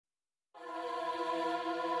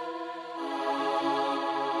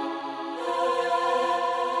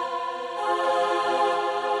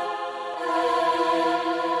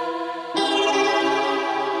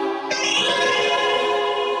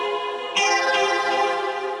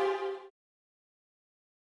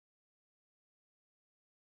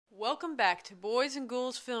Welcome back to Boys and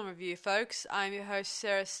Ghouls Film Review, folks. I'm your host,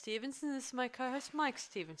 Sarah Stephenson. This is my co-host, Mike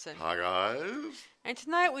Stephenson. Hi, guys. And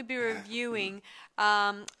tonight we'll be reviewing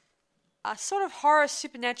a sort of horror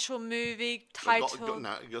supernatural movie titled...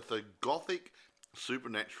 You got the gothic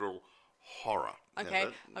supernatural horror. Okay,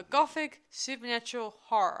 a gothic supernatural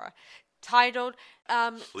horror titled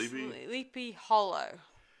Sleepy Hollow.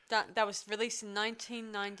 That was released in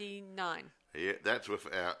 1999. Yeah, that's with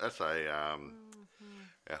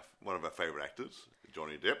one of our favourite actors,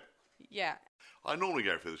 Johnny Depp. Yeah. I normally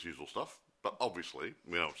go for this usual stuff, but obviously,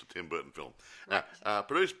 it's a Tim Burton film. Right.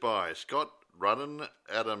 Produced by Scott Rudden,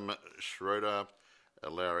 Adam Schroeder,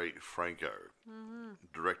 Larry Franco. Mm-hmm.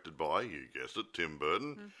 Directed by, you guessed it, Tim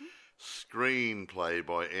Burton. Mm-hmm. Screenplay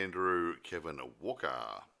by Andrew Kevin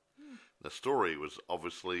Walker. The story was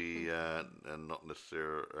obviously, and not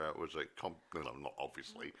necessarily, was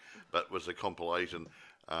a compilation.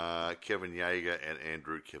 Kevin Yeager and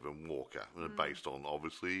Andrew Kevin Walker, based on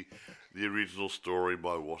obviously the original story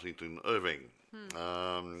by Washington Irving.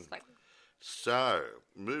 So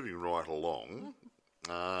moving right along,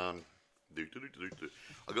 I've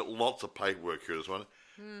got lots of paperwork here. This one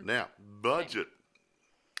now budget,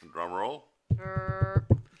 drum roll,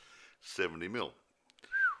 70 mil.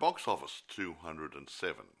 Box office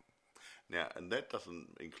 207. Now, and that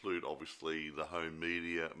doesn't include obviously the home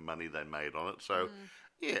media money they made on it. So,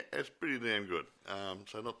 yeah, it's pretty damn good.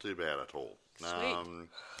 So not too bad at all. Sweet.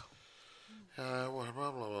 Now,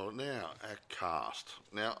 our cast.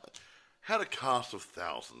 Now, had a cast of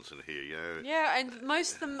thousands in here, you know. Yeah, and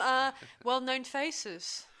most of them are well-known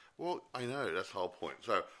faces. Well, I know, that's the whole point.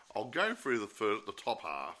 So I'll go through the top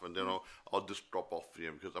half, and then I'll just drop off for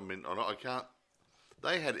you because I can't.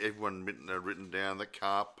 They had everyone written down: the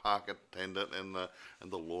car park attendant and the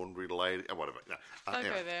laundry lady, whatever. No, Don't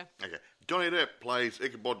go there. Okay, Johnny Depp plays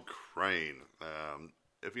Ichabod Crane.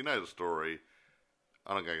 If you know the story,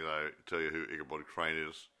 I'm not going to tell you who Ichabod Crane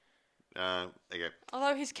is. Okay.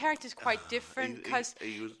 Although his character's quite different, because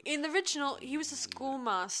in the original he was a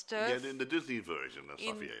schoolmaster. Yeah, in the Disney version and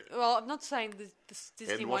stuff. Yeah. Well, I'm not saying the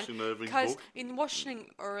Disney one, because in Washington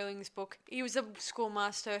Irving's book, he was a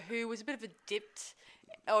schoolmaster who was a bit of a dipped.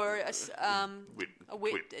 Or a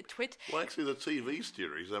twit. Well, actually, the TV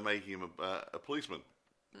series, they're making him a policeman.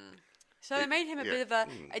 So they made him a bit of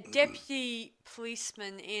a deputy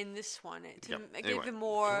policeman in this one to give him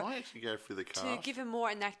more. Can I actually go through the cast? To give him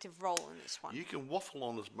more an active role in this one. You can waffle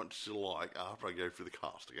on as much as you like after I go through the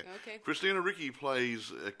cast. Okay. Christina Ricci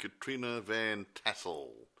plays Katrina Van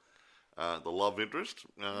Tassel, the love interest.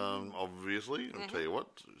 Obviously, I'll tell you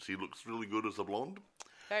what, she looks really good as a blonde.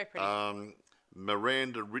 Very pretty.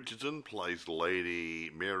 Miranda Richardson plays Lady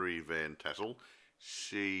Mary Van Tassel.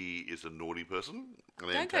 She is a naughty person.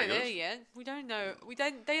 Don't go there yet. We don't know.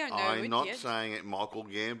 They don't know I'm not yet. saying it. Michael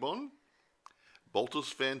Gambon.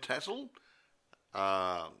 Baltus Van Tassel.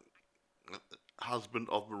 Husband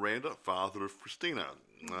of Miranda, father of Christina.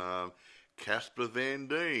 Casper Van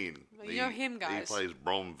Dien. Well, you know him, guys. He plays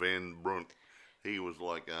Brom Van Brunt. He was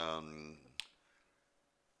like...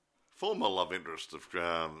 former love interest of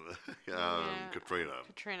Katrina.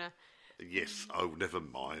 Katrina. Yes, never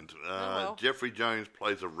mind. Well. Jeffrey Jones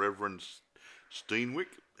plays a Reverend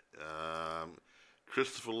Steenwick.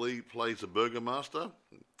 Christopher Lee plays a burgomaster.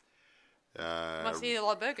 Must eat a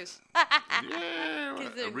lot of burgers.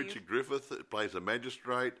 Yeah. Richard Griffith plays a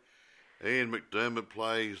magistrate. Ian McDermott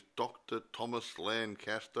plays Dr. Thomas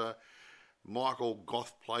Lancaster. Michael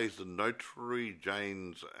Goth plays the notary,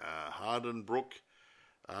 James Hardenbrook.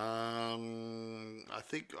 I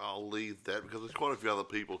think I'll leave that because there's quite a few other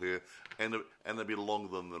people here, and they'll be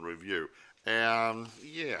longer than the review. Yeah.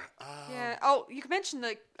 Oh, you can mention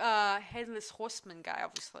the Headless Horseman guy,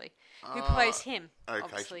 obviously, who plays him. Okay,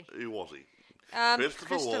 obviously. Who was he?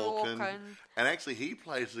 Christopher Walken. And actually, he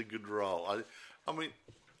plays a good role. I mean,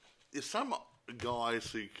 there's some guys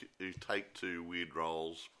who take to weird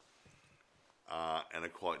roles and are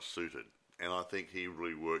quite suited, and I think he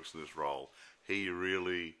really works in this role. He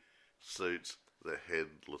really suits the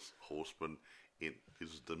Headless Horseman in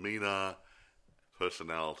his demeanour,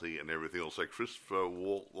 personality, and everything else. So Christopher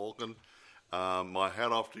Walken, my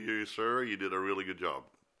hat off to you, sir. You did a really good job.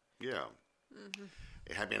 Yeah. Mm-hmm.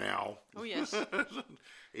 You happy now? Oh, yes.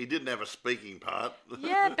 He didn't have a speaking part.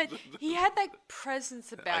 Yeah, but he had that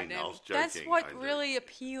presence about him. I was joking. That's what really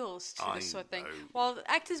appeals to this sort of thing. While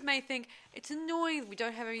actors may think it's annoying we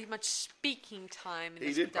don't have very much speaking time in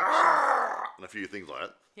this production. And a few things like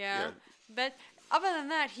that. Yeah. But other than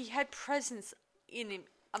that, he had presence in him,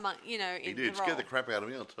 in he did. the role. Scared the crap out of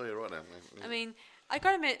me, I'll tell you right now. I mean, I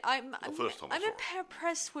gotta admit, I'm first time I'm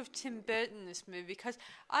impressed with Tim Burton in this movie because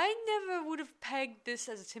I never would have pegged this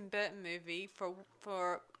as a Tim Burton movie for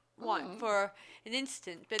an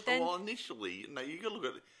instant. But then, well, initially, no, you got to look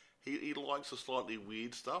at it. He likes the slightly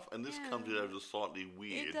weird stuff, and this comes in over the slightly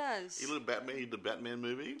weird. It does. He did Batman. He did the Batman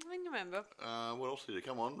movie. I remember. What else did he?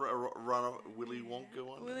 Come on, run a Willy Wonka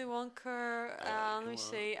one. Willy Wonka. Let me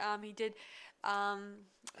see. He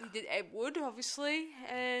did Ed Wood, obviously,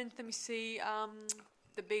 and let me see.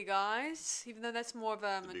 The Big Eyes, even though that's more of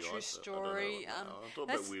a true story. I'm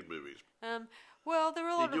talking about weird movies. Well, there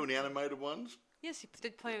were a lot. Did you do any animated ones? Yes, he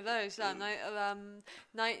did plenty of those.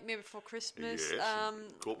 Nightmare Before Christmas. Yes.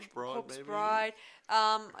 Corpse Bride. Corpse maybe? Bride.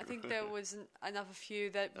 I think there was another few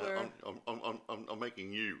that were. I'm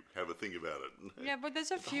making you have a think about it. Yeah, but there's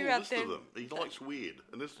a few whole out list there. Of them. He likes weird,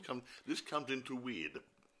 and this comes into weird.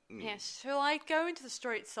 Yes. Shall I go into the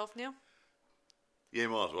story itself now? Yeah,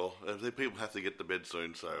 might as well. The people have to get to bed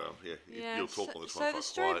soon, so you'll talk on this one for the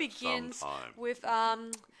story quite begins some time. with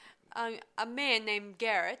a man named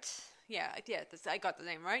Garrett. I got the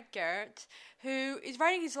name right, Garrett, who is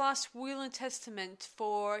writing his last will and testament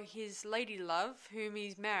for his lady love, whom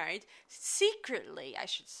he's married secretly, I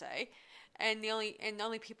should say, and the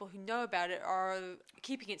only people who know about it are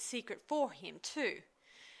keeping it secret for him too.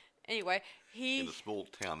 Anyway, in a small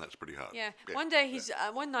town, that's pretty hard. Yeah. One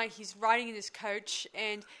night he's riding in his coach,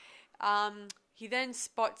 and he then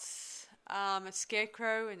spots a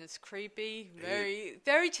scarecrow, and it's creepy,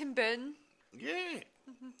 very Tim Burton. Yeah.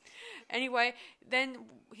 Anyway, then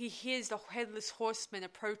he hears the Headless Horseman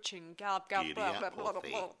approaching, gallop, gallop, blah, blah, blah, blah,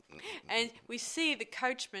 blah. And we see the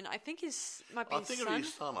coachman. I think might be his son. I think it was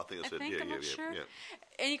his son. I think I said, I'm not sure. Yeah.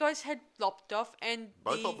 And he got his head lopped off, and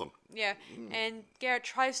both of them. Yeah, and Garrett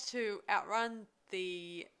tries to outrun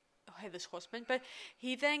the Headless Horseman, but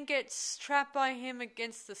he then gets trapped by him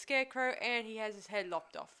against the scarecrow, and he has his head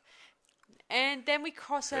lopped off. And then we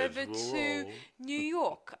cross over to New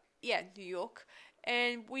York. Yeah, New York.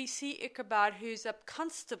 And we see Ichabod, who's a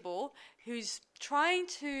constable, who's trying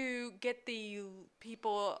to get the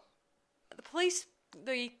police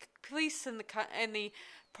and the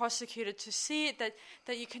prosecutor to see it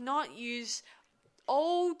that you cannot use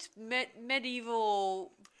old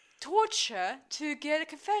medieval torture to get a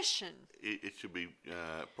confession. It should be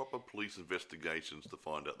proper police investigations to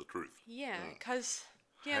find out the truth. Yeah, because.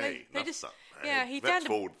 Yeah, hey, they just. Hey, yeah, he that's found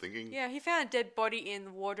forward thinking. Yeah, he found a dead body in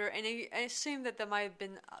the water, and he assumed that there might have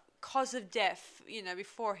been a cause of death,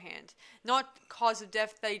 beforehand. Not cause of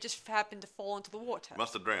death; they just happened to fall into the water.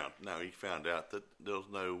 Must have drowned. No, he found out that there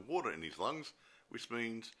was no water in his lungs, which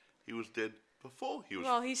means he was dead before he was.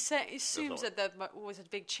 Well, he assumes that there was a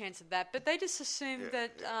big chance of that, but they just assumed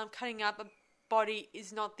that cutting up a body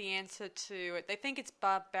is not the answer to it. They think it's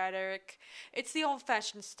barbaric. It's the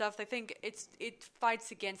old-fashioned stuff. They think it fights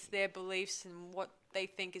against their beliefs and what they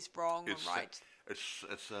think is wrong or right. It's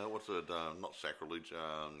what's it? Not sacrilege.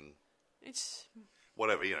 It's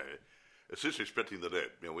whatever. It's disrespecting the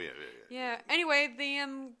dead. Yeah. Anyway,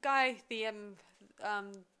 the guy,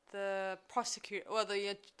 the prosecutor, well,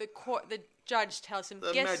 the judge tells him,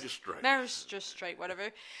 magistrate,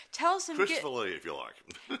 whatever, tells him, Christopher Lee, if you like,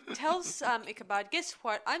 tells Ichabod, guess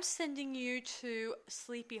what? I'm sending you to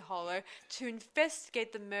Sleepy Hollow to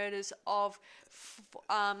investigate the murders of,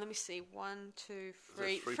 let me see,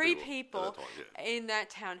 three people in that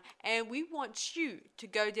town, and we want you to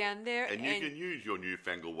go down there and you can use your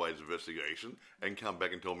newfangled ways of investigation and come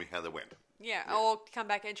back and tell me how they went. Yeah, or come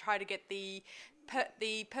back and try to get the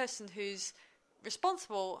person who's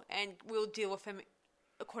responsible, and we'll deal with him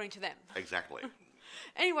according to them. Exactly.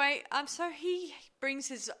 Anyway, so he brings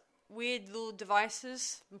his weird little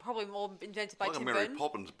devices, probably more invented by Tim Burton. Like a Mary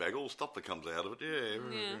Poppins bag, all stuff that comes out of it.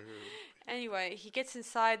 Yeah. Anyway, he gets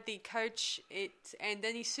inside the coach, and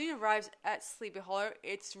then he soon arrives at Sleepy Hollow.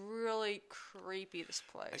 It's really creepy, this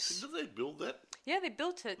place. Actually, did they build that? Yeah, they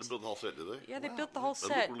built it. They built the whole set, did they? Yeah, they built the whole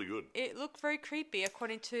set. It looked really good. It looked very creepy.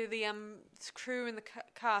 According to the crew and the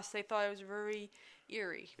cast, they thought it was very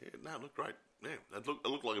eerie. Yeah, no, it looked great. Yeah, it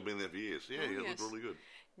looked like it'd been there for years. Yeah, it looked really good.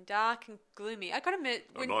 Dark and gloomy. I gotta admit,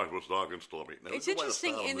 night was dark and stormy. No, it's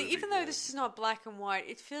interesting. Even though this is not black and white,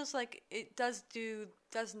 it feels like it doesn't do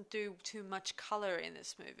too much color in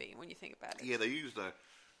this movie when you think about it. Yeah, they used a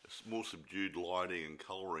more subdued lighting and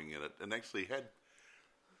colouring in it, and actually had.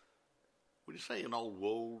 Would you say an old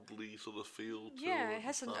worldly sort of feel to it? Yeah, it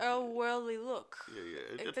has an old worldly look.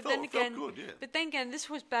 Yeah. It felt good, yeah. But then again, this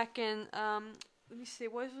was back in, let me see,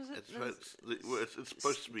 what was it? It's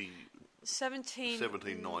supposed to be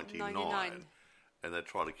 1799. And they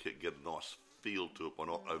try to get a nice feel to it by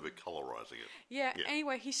not over-colorising it. Yeah,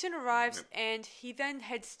 anyway, he soon arrives and he then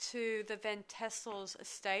heads to the Van Tassel's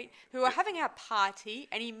estate, who are having a party,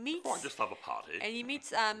 and he meets... Quite just have a party. And he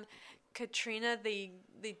meets Katrina, the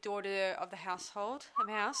daughter of the household, of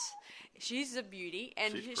the house. She's a beauty,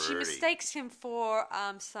 and she mistakes him for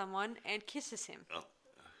someone and kisses him.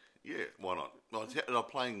 Yeah, why not? Well, they're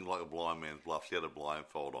playing like a blind man's bluff. She had a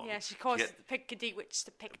blindfold on. Yeah, she calls the Piccadilly Witch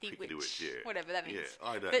the Piccadilly Witch. Yeah. Whatever that means. Yeah,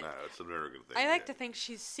 I don't know. It's an American thing. I like to think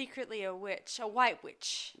she's secretly a witch, a white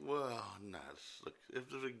witch. Well, no. Look, if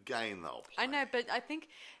there's a game, they'll play. I know, but I think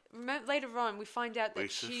later on we find out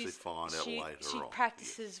that she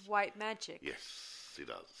practices white magic. Yes, she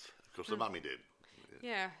does. Of course, the mummy did.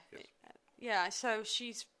 Yeah. Yes. Yeah, so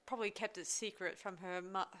she's probably kept it secret from her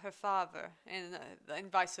father,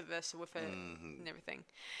 and vice versa with her and everything.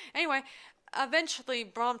 Anyway, eventually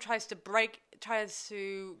Brom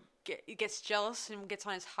gets jealous and gets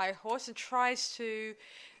on his high horse and tries to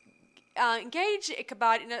engage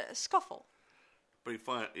Ichabod in a scuffle. But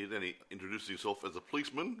he introduces himself as a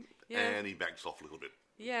policeman, and he backs off a little bit.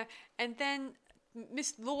 Yeah, and then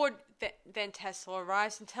Miss Lord Van Tassel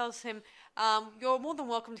arrives and tells him, "You're more than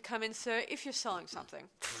welcome to come in, sir, if you're selling something."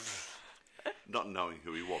 Not knowing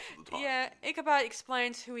who he was at the time. Yeah, Ichabod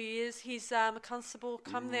explains who he is. He's a constable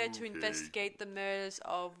come there to investigate the murders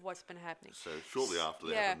of what's been happening. So shortly after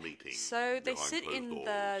they have a meeting. So they sit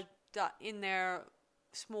in their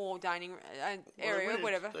small dining area,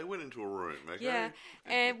 whatever. They went into a room, okay? Yeah,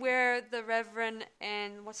 and where the Reverend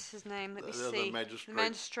and what's his name? Let me see. The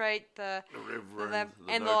magistrate, the Reverend,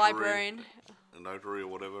 and the librarian. The notary or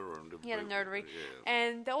whatever. The notary. Yeah.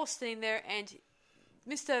 And they're all sitting there, and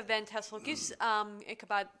Mr. Van Tassel gives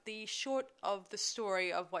Ichabod the short of the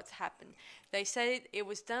story of what's happened. They said it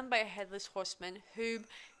was done by a Headless Horseman who,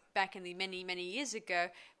 back in the many, many years ago,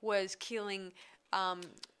 was killing...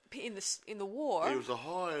 in the war. He was a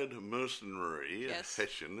hired mercenary,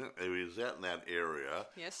 Hessian, who was out in that area.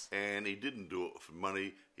 Yes. And he didn't do it for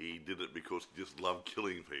money. He did it because he just loved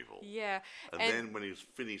killing people. Yeah. And then when he's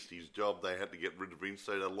finished his job, they had to get rid of him,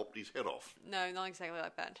 so they lopped his head off. No, not exactly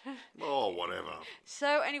like that. Oh, whatever.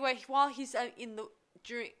 So anyway, while he's out in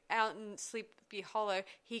Sleepy Hollow,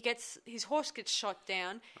 his horse gets shot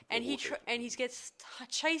down, and he gets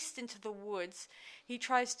chased into the woods. He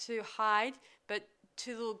tries to hide, but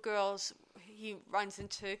two little girls he runs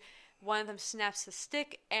into, one of them snaps a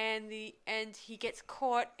stick, and he gets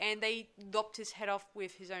caught, and they lopped his head off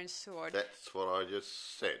with his own sword. That's what I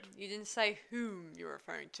just said. You didn't say whom you're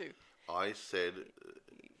referring to. I said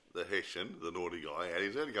the Hessian, the naughty guy, had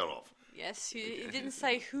his head cut off. Yes, you didn't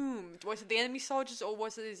say whom. Was it the enemy soldiers, or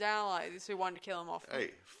was it his allies who wanted to kill him off?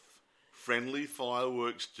 Hey, friendly fire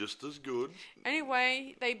works just as good.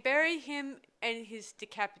 Anyway, they bury him and his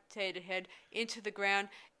decapitated head into the ground,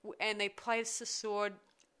 and they place the sword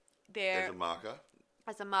there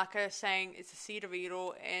as a marker saying it's a seed of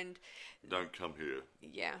evil and don't come here.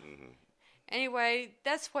 Yeah. Mm-hmm. Anyway,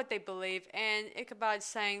 that's what they believe, and Ichabod's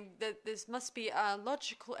saying that there must be a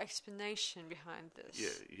logical explanation behind this.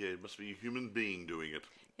 Yeah, it must be a human being doing it.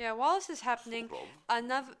 Yeah, while this is happening, a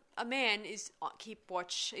man is keep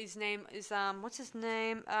watch. His name is what's his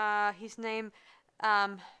name? His name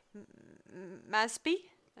Masby.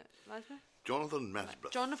 Jonathan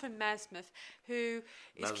Masbeth. Jonathan Masbeth, who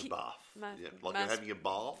is like having a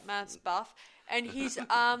bath. Masbeth, and he's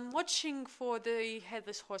watching for the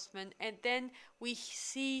Headless Horseman, and then we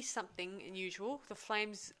see something unusual. The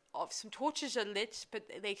flames of some torches are lit, but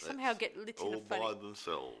they somehow get lit in a funny... all by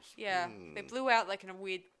themselves. Yeah, they blew out like in a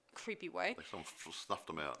weird, creepy way. They snuffed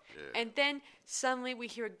them out. Yeah. And then suddenly we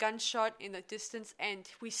hear a gunshot in the distance, and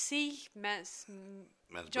we see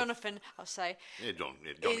Jonathan, I'll say,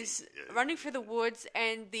 is running through the woods,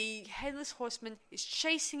 and the Headless Horseman is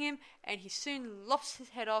chasing him, and he soon lops his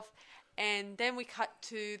head off. And then we cut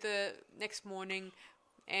to the next morning,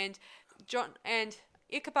 and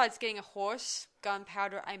Ichabod's getting a horse,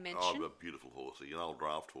 Gunpowder, I mentioned. Oh, a beautiful horse, an old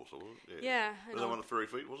draft horse, wasn't it? Yeah. Was that one of the fairy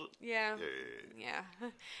feet, was it? Yeah.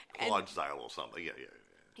 Clydesdale or something,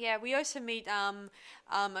 Yeah, we also meet a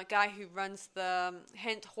guy who runs the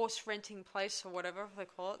horse renting place, or whatever they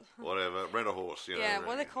call it. Whatever, rent a horse, Yeah,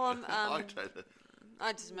 what do they call him? I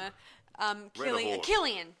don't know.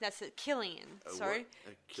 Killian. That's it. Killian. Sorry.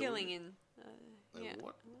 Killian.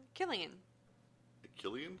 What? Killian.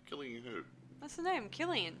 Killian? Killian who? That's the name.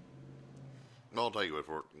 Killian. I'll take your word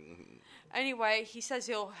for it. Anyway, he says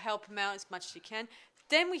he'll help him out as much as he can.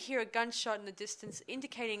 Then we hear a gunshot in the distance,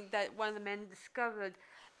 indicating that one of the men discovered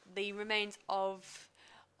the remains of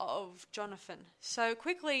Jonathan. So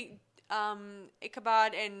quickly,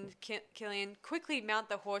 Ichabod and Killian quickly mount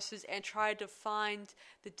the horses and try to find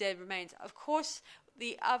the dead remains. Of course,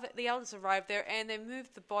 the elders arrive there and they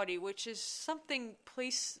move the body, which is something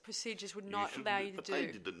police procedures would not allow you to but do. they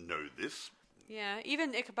didn't know this. Yeah,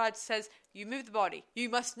 even Ichabod says, "You move the body. You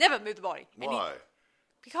must never move the body." Why?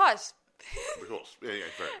 Because. Because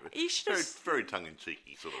He should have. very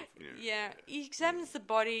tongue-in-cheeky sort of. Yeah, he examines the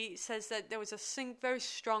body, says that there was a very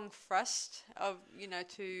strong thrust of,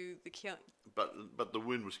 to the kill. But the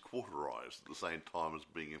wound was cauterized at the same time as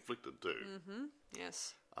being inflicted too. Mm-hmm.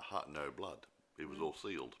 Yes. No blood. It was all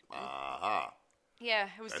sealed. Aha. Yeah,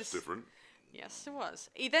 it was. That's different. Yes, it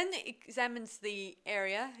was. He then examines the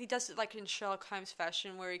area. He does it like in Sherlock Holmes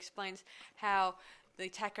fashion, where he explains how the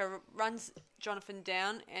attacker runs Jonathan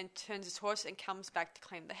down and turns his horse and comes back to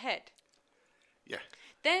claim the head. Yeah.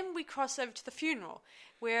 Then we cross over to the funeral,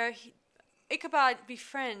 where Ichabod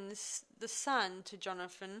befriends the son to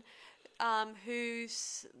Jonathan, who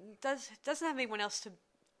doesn't have anyone else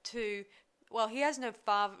to. Well, he has no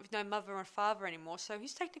mother or father anymore, so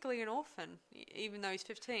he's technically an orphan, even though he's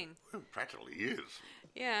 15. Well, practically he is.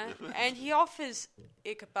 Yeah, and he offers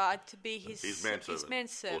Ichabod to be his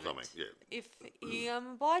manservant. Or something, yeah. If he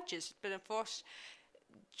obliges. But of course,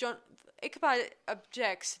 Ichabod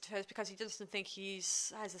objects at first because he doesn't think he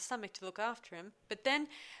has a stomach to look after him. But then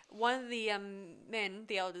one of the men,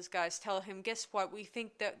 the elders guys, tell him, guess what, we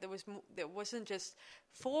think that there wasn't just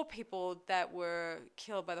 4 people that were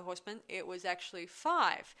killed by the horsemen, it was actually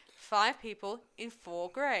 5. 5 people in 4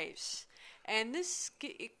 graves. And this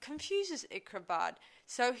confuses Ichabod.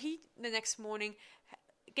 So he, the next morning,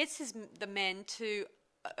 gets the men to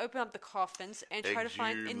open up the coffins and try to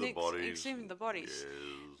find exhume the bodies.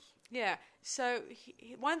 Yes. Yeah. So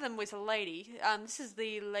one of them was a lady. This is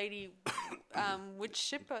the lady witch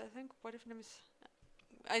ship, I think. What if her name is?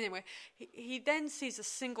 Anyway, he then sees a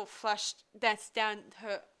single flash that's down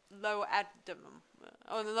her lower abdomen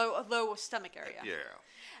or the lower stomach area. Yeah.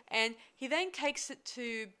 And he then takes it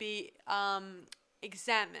to be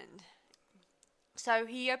examined. So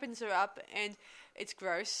he opens her up, and it's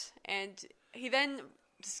gross. And he then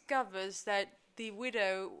discovers that the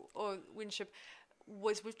widow or Winship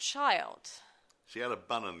was with child. She had a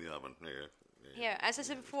bun in the oven. Yeah, as I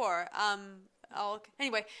said before.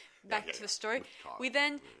 Anyway, back to the story. We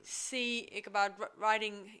then see Ichabod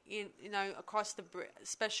riding across the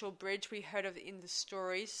special bridge we heard of in the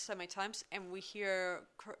stories so many times, and we hear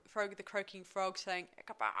the croaking frog saying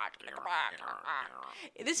Ichabod,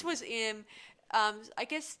 Ichabod. This was in. I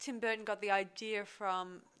guess Tim Burton got the idea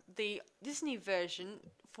from the Disney version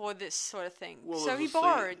for this sort of thing. Well, so he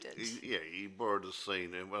borrowed it. He borrowed a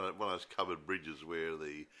scene in one of those covered bridges where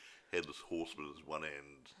the Headless Horseman is one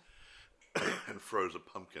end and throws a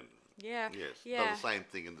pumpkin. Yeah. Yes. Yeah. Does the same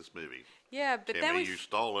thing in this movie. Yeah, but then you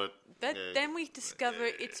stole it. But then we discover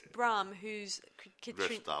it's Bram who's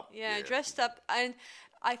dressed up. Yeah, dressed up, and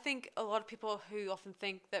I think a lot of people who often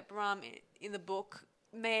think that Bram in the book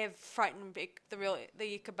may have frightened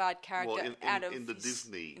the Ichabod character out of in the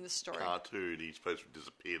Disney in the story. Cartoon. He's supposed to have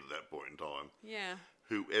disappeared at that point in time. Yeah.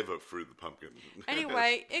 Whoever threw the pumpkin.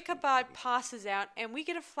 Anyway, Ichabod passes out, and we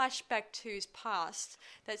get a flashback to his past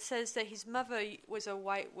that says that his mother was a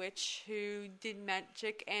white witch who did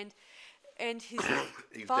magic, and his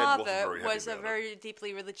father was a very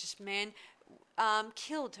deeply religious man.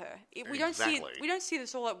 Killed her. We don't see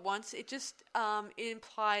this all at once. It just it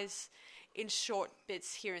implies in short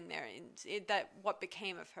bits here and there that what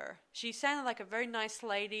became of her. She sounded like a very nice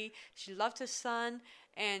lady. She loved her son,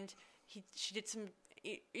 and she did some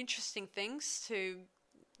interesting things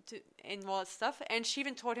and all that stuff. And she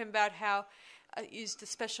even taught him about how used a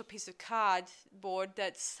special piece of cardboard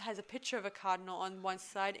that has a picture of a cardinal on one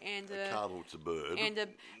side and a cardinal's a bird and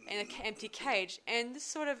an empty cage. And this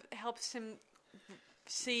sort of helps him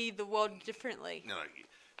see the world differently. No,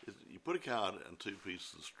 you put a card and 2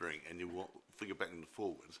 pieces of string, and you flick it back and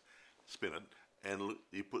forwards, spin it, and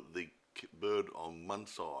you put the bird on one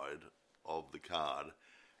side of the card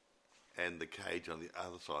and the cage on the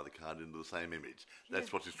other side of the card into the same image.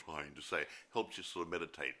 That's what he's trying to say. Helps you sort of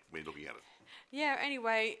meditate when you're looking at it. Yeah,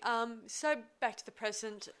 anyway, so back to the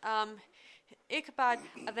present. Ichabod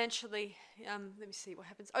eventually, let me see what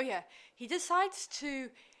happens. Oh yeah, he decides to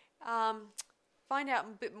find out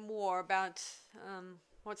a bit more about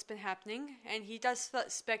what's been happening, and he does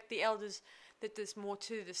suspect the elders that there's more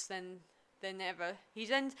to this than ever. He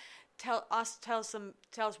then tells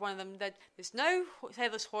one of them that there's no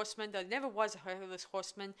Headless Horseman, there never was a Headless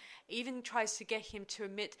Horseman, even tries to get him to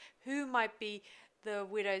admit who might be the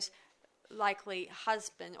widow's likely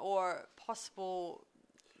husband or possible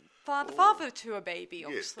father to a baby,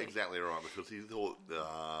 obviously. Yes, exactly right, because he thought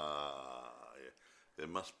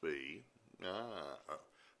must be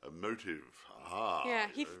a motive. Ah, Yeah,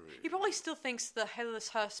 he probably still thinks the Headless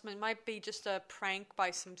Horseman might be just a prank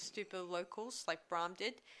by some stupid locals like Brom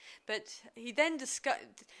did, but he then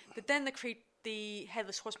the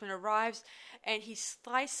Headless Horseman arrives and he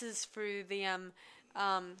slices through the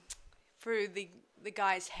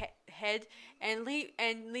guy's head and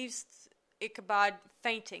leaves Ichabod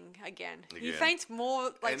fainting again. He faints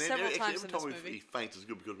more several times in this movie. He faints is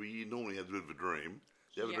good because we normally have a bit of a dream.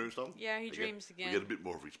 Do you have a dream, Tom? Yeah, he dreams again. We get a bit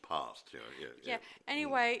more of his past. Yeah.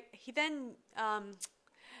 Anyway, he then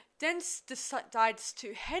decides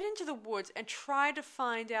to head into the woods and try to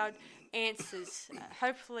find out answers.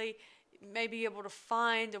 Hopefully, maybe able to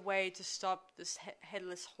find a way to stop this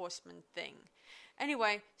Headless Horseman thing.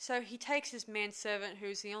 Anyway, so he takes his manservant,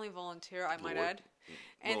 who's the only volunteer, I might add,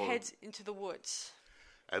 and heads into the woods.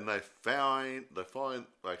 And they find,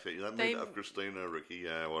 like I said, you don't meet up Christina, Ricky,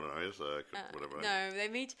 whatever. No, they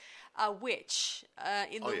meet a witch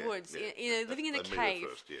in the woods, living in a cave.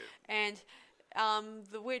 First, yeah. And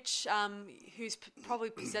the witch, who's probably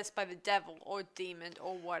possessed by the devil or demon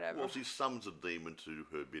or whatever. Well, she summons a demon to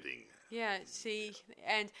her bidding. Yeah, see,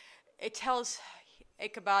 and it tells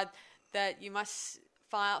Ichabod that you must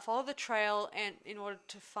follow the trail, and in order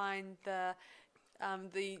to find the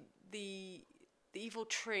evil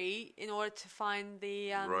tree, in order to find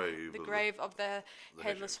the grave of the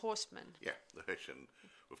Headless Horseman. Yeah, the Hessian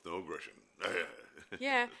with no aggression.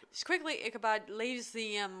 Yeah, just quickly Ichabod leaves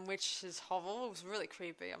the witch's hovel. It was really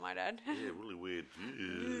creepy, I might add. Yeah, really weird.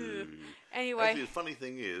 Anyway, actually, the funny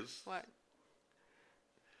thing is, what?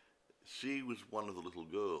 She was one of the little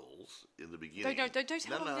girls in the beginning. Don't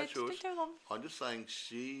tell them. Don't tell them. I'm just saying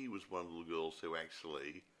she was one of the little girls who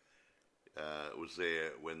actually was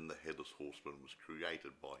there when the Headless Horseman was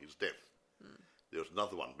created by his death. There was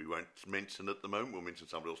another one. We won't mention at the moment. We'll mention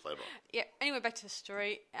somebody else later on. Yeah. Anyway, back to the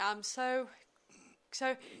story. So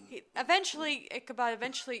Ichabod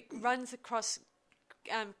eventually runs across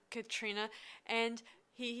Katrina, and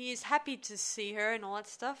he is happy to see her and all that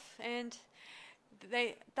stuff. And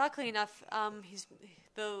luckily enough,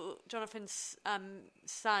 Jonathan's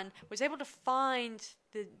son was able to find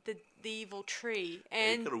the evil tree,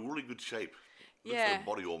 and he got a really good shape. Looks like a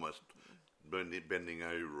body almost bending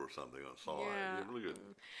over or something on the side. Yeah, really good.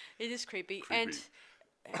 It is creepy. And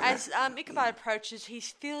as Ichabod approaches, he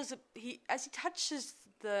feels as he touches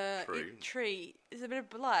the tree, there's a bit of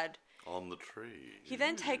blood on the tree. He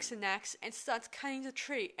then takes an axe and starts cutting the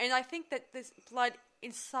tree, and I think that there's blood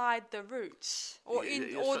inside the roots, or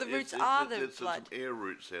the roots are the blood. Some air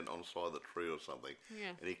roots on the side of the tree or something. Yeah.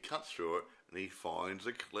 And he cuts through it, and he finds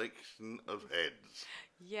a collection of heads.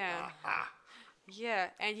 Yeah. Aha. Yeah,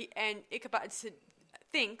 and Ichabod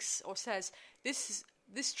thinks or says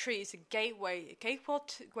this tree is a gateway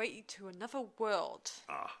to another world.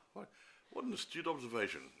 What an astute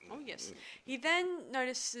observation. Oh yes. He then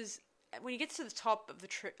notices when he gets to the top of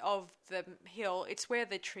the hill, it's where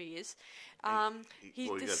the tree is. He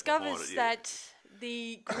discovers that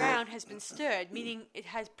the ground has been stirred, meaning it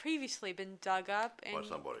has previously been dug up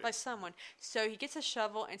by someone. So he gets a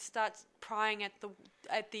shovel and starts prying at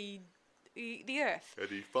the earth. And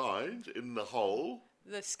he finds in the hole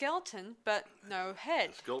the skeleton, but no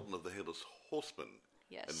head. The skeleton of the Headless Horseman.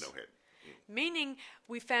 Yes. And no head. Meaning,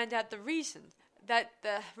 we found out the reason. That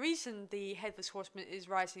the reason the Headless Horseman is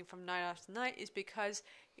rising from night after night is because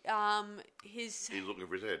he's looking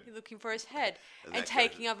for his head. He's looking for his head and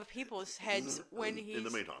taking other people's heads when he's in the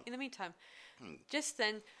meantime. In the meantime, just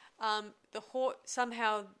then,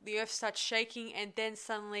 somehow the earth starts shaking, and then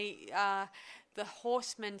suddenly the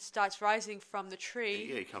horseman starts rising from the tree.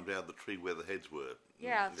 Yeah, he comes out of the tree where the heads were.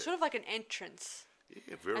 Yeah, sort of like an entrance.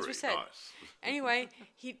 Yeah, very as we said. Nice. Anyway,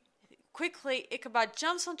 Ichabod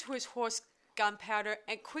jumps onto his horse, Gunpowder,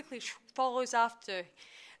 and quickly follows after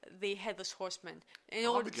the Headless Horseman.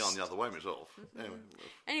 I'd be going the other way myself. Mm-hmm.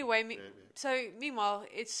 Anyway, so meanwhile,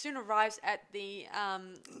 it soon arrives at the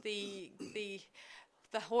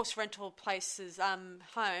horse rental place's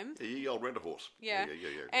home. Yeah, you'll rent a horse. Yeah.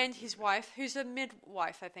 And his wife, who's a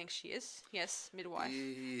midwife, I think she is. Yes, midwife.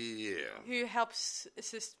 Yeah. Who helps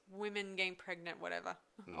assist women getting pregnant, whatever.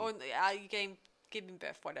 Or giving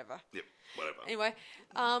birth, whatever. Yep, whatever. Anyway,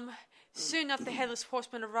 soon enough, the Headless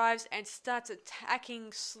Horseman arrives and starts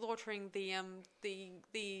attacking, slaughtering the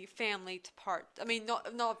family to part. I mean,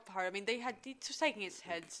 not part. I mean, he's taking its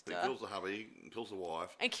heads. He kills the hubby, kills the wife,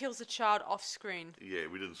 and kills the child off screen. Yeah,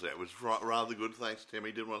 we didn't see that. It was rather good. Thanks,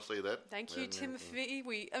 Timmy. Didn't want to see that. Thank you, Timothy.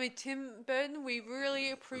 Tim Burton. We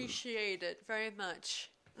really appreciate it very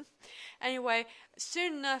much. Anyway,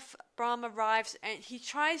 soon enough, Brom arrives and he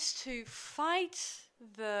tries to fight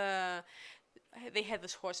the the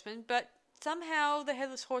Headless Horseman, but somehow the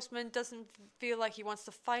Headless Horseman doesn't feel like he wants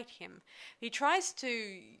to fight him. He tries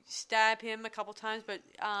to stab him a couple times, but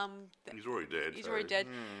he's already dead. He's already dead.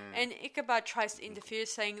 And Ichabod tries to interfere,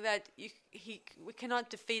 saying that we cannot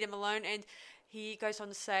defeat him alone, and he goes on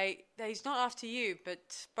to say that he's not after you,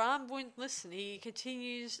 but Bram wouldn't listen. He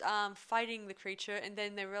continues fighting the creature, and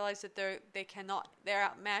then they realize that they're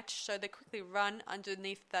outmatched, so they quickly run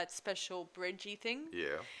underneath that special bridgey thing.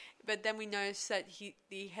 Yeah. But then we notice that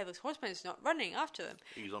the Headless Horseman is not running after them.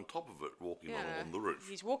 He's on top of it, walking on the roof.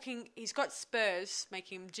 He's walking. He's got spurs,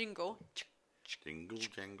 making him jingle. Jingle,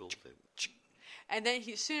 jangle. And then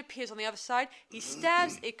he soon appears on the other side. He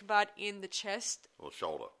stabs Ichabod in the chest. Or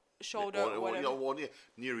shoulder. Whatever.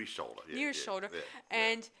 Near his shoulder. Near his shoulder.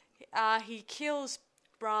 And he kills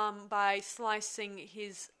Bram by slicing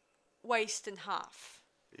his waist in half.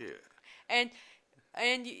 Yeah. And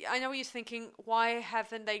I know what you're thinking. Why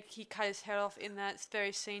haven't he cut his head off in that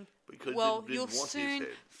very scene? Because you'll soon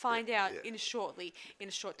find out in a short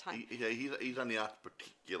time. He's only after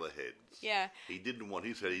particular heads. Yeah. He didn't want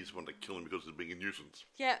his head. He just wanted to kill him because of being a nuisance.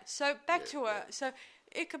 Yeah. So back to her. So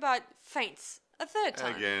Ichabod faints a third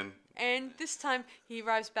time. Again. And this time he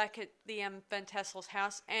arrives back at the Van Tassel's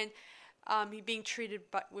house, and he's being treated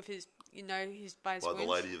by his wounds. By the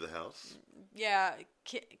lady of the house. Yeah,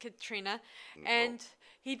 Katrina. And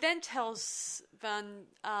he then tells Van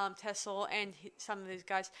Tassel and some of these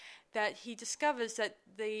guys that he discovers that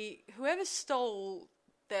whoever stole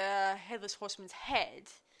the Headless Horseman's head,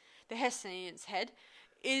 the Hessian's head,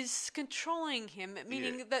 is controlling him,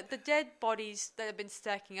 meaning that the dead bodies that have been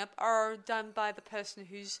stacking up are done by the person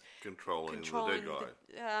who's controlling the dead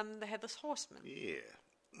guy. The Headless Horseman. Yeah.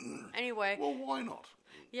 Anyway. Well, why not?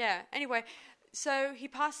 Yeah, anyway. So he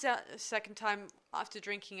passes out a second time after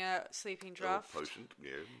drinking a sleeping draught. Potion,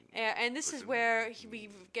 and this is where we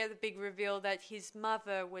get the big reveal that his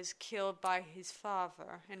mother was killed by his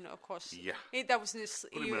father. And of course, that was in his...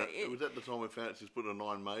 was that the time we found he's put a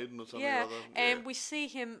 9 maiden or something? Yeah, or other? And we see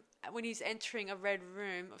him when he's entering a red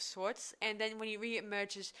room of sorts, and then when he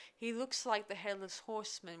re-emerges, he looks like the Headless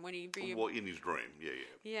Horseman when he in his dream,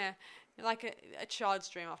 Yeah, like a child's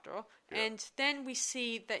dream after all. Yeah. And then we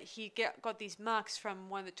see that he got these marks from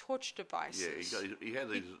one of the torture devices. Yeah, he had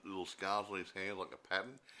these little scars on his hands like a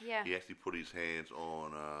pattern. Yeah. He actually put his hands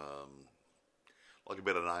on like a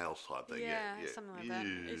bit of nails type thing. Yeah, something like that.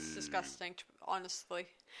 It's disgusting, honestly.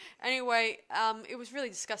 Anyway, it was really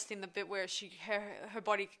disgusting the bit where her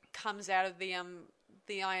body comes out of the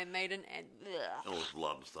Iron Maiden and all this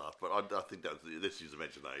blood and stuff. But I think that's his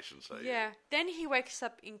imagination. So Then he wakes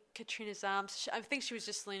up in Katrina's arms. I think she was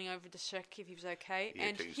just leaning over to check if he was okay. Yeah,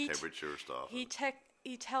 and check his temperature and stuff.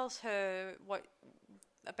 He tells her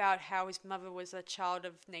about how his mother was a child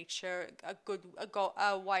of nature,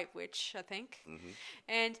 a white witch, I think,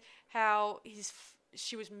 and how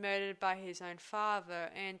she was murdered by his own father,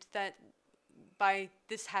 and that by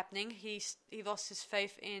this happening, he lost his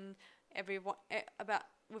faith in everyone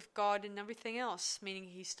with God and everything else, meaning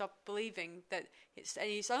he stopped believing that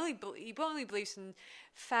he only believes in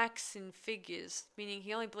facts and figures, meaning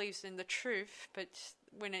he only believes in the truth, but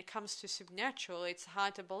when it comes to supernatural, it's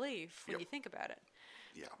hard to believe when you think about it.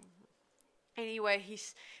 Yeah. Anyway,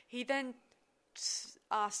 he then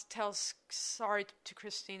tells sorry to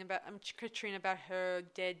Katrina about her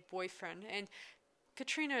dead boyfriend, and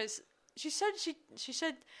Katrina she said she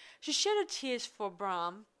shed her tears for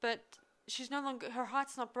Bram, but she's no longer, her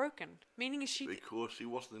heart's not broken, meaning because he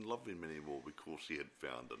wasn't in love with him anymore, because he had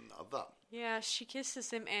found another. Yeah, she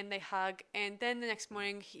kisses him and they hug, and then the next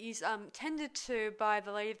morning he's tended to by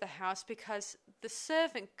the lady of the house because the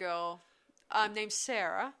servant girl named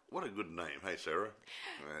Sarah. What a good name, hey Sarah.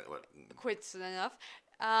 Coincident enough,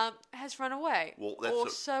 has run away. Well,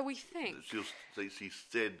 so we think. She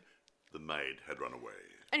said the maid had run away.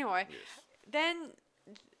 Anyway, then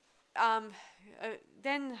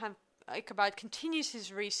Ichabod continues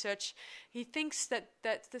his research. He thinks that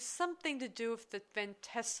there's something to do with the Van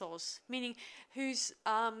Tassels, meaning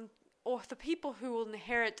or the people who will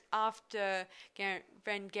inherit after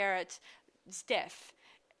Van Garrett's death.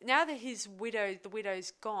 Now that the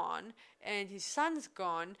widow's gone and his son's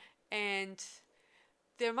gone, and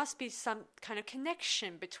there must be some kind of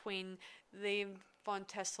connection between the Van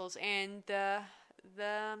Tassels and the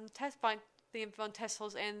Van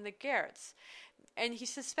Tassels and the Garretts, and he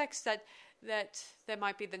suspects that there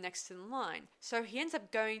might be the next in line. So he ends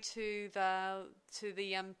up going to the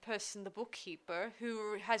person, the bookkeeper,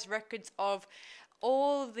 who has records of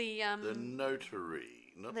all the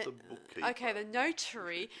notary, not the bookkeeper. Okay, the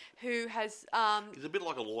notary who has he's a bit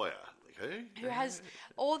like a lawyer, okay? Who has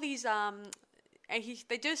all these and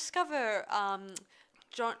they discover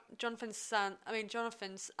Jonathan's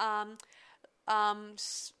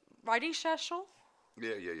writing satchel.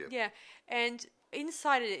 Yeah. Yeah, and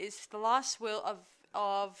inside it is the last will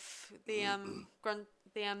of the Garrett?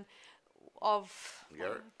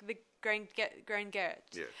 the Grain Garrett.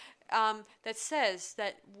 Yeah. That says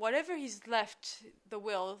that whatever he's left, the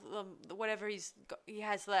will, whatever he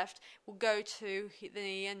has left, will go to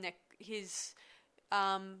his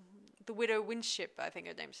the widow Winship, I think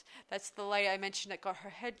her name's. That's the lady I mentioned that got her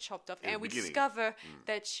head chopped off, and we discover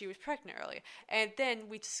that she was pregnant earlier. And then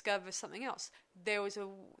we discover something else. There was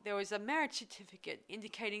a marriage certificate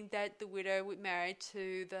indicating that the widow was married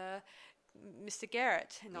to the Mr.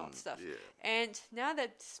 Garrett and all that stuff. Yeah. And now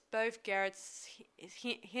that both Garrett's,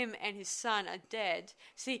 him and his son are dead.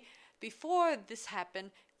 See, before this happened,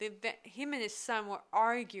 him and his son were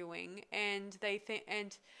arguing, and they think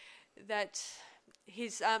that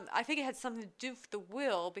his I think it had something to do with the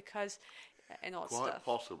will because and all that stuff. Quite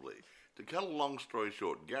possibly. To cut a long story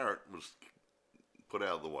short, Garrett was put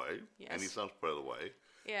out of the way, and his son's put out of the way.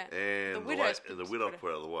 Yeah, and the widow's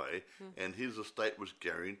put out of the way, and his estate was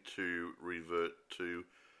going to revert to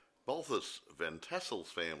Balthus Van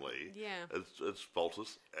Tassel's family. Yeah, it's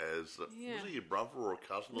Balthus as was he a brother or a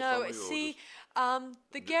cousin or no, something? see,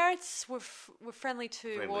 the Garretts were friendly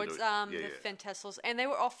towards the Van Tassels, and they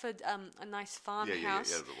were offered a nice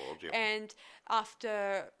farmhouse. And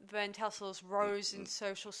after the Van Tassels rose in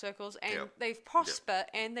social circles, and they've prospered,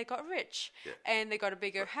 and they got rich, and they got a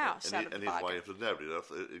bigger house out of the bargain. And his wife was nobody enough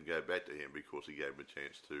to go back to him because he gave him a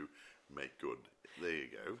chance to make good. There you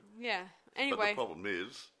go. Yeah. Anyway, but the problem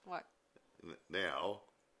is, what? Now,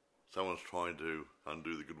 someone's trying to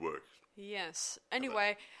undo the good work. Yes.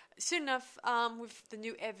 Anyway, soon enough, with the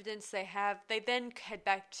new evidence they have, they then head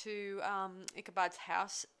back to Ichabod's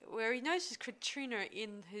house, where he notices Katrina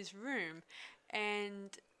in his room,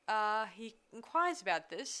 and he inquires about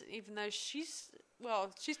this, even though she's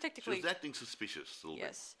technically... She's acting suspicious a little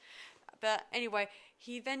bit. But anyway,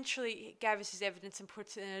 he eventually gathers his evidence and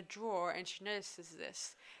puts it in a drawer, and she notices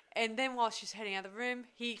this. And then while she's heading out of the room,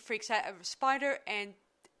 he freaks out over a spider, and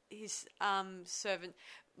his servant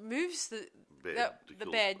moves the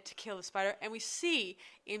bed to kill the spider. And we see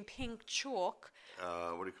in pink chalk...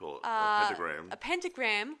 what do you call it? A pentagram. A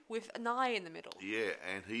pentagram with an eye in the middle. Yeah,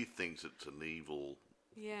 and he thinks it's an evil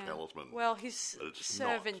talisman. Well, his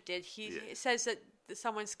servant did. He says that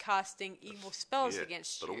someone's casting evil spells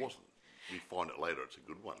against you. But it wasn't. We find it later. It's a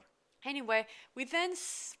good one. Anyway, we then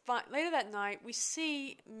later that night we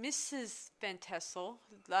see Mrs. Van Tassel,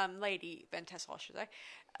 Lady Van Tassel, I should say,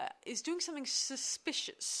 is doing something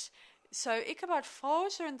suspicious. So Ichabod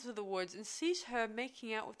follows her into the woods and sees her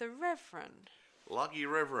making out with the Reverend. Lucky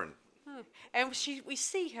Reverend. And we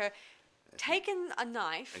see her taking a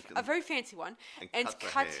knife, a very fancy one, and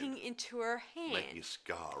cutting into her hand, making a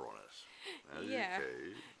scar on it. Yeah.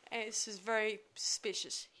 Okay. And this is very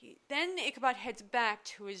suspicious. Then Ichabod heads back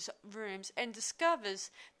to his rooms and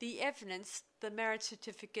discovers the evidence, the marriage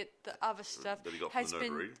certificate, the other stuff that he got has from the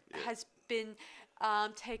notary. has been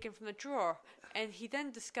taken from the drawer. And he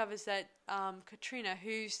then discovers that Katrina,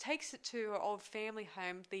 who takes it to her old family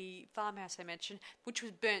home, the farmhouse I mentioned, which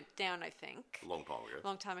was burnt down, I think. A long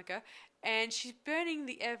time ago. And she's burning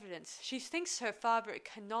the evidence. She thinks her father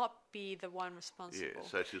cannot be the one responsible. Yeah,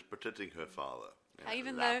 so she's protecting her father.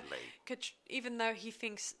 Even though he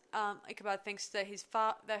thinks Ichabod thinks that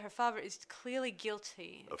her father is clearly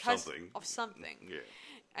guilty of something. Yeah.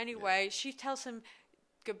 Anyway, she tells him,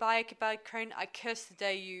 "Goodbye, Ichabod Crane. I curse the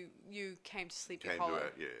day you came to Sleepy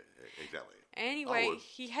Hollow." Yeah, exactly. Anyway,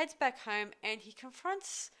 he heads back home and he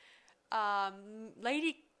confronts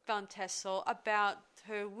Lady Van Tassel about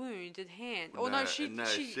her wounded hand.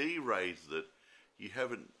 She raised it. You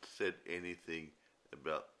haven't said anything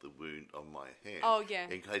about the wound on my hand. Oh, yeah.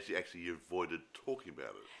 In case you actually avoided talking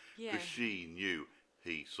about it. Yeah. Because she knew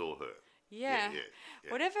he saw her. Yeah.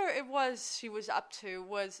 Whatever it was she was up to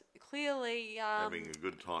was clearly... having a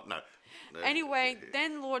good time. No. Anyway,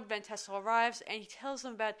 then Lord Van Tassel arrives and he tells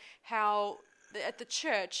them about how at the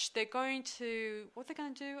church they're going to... What they're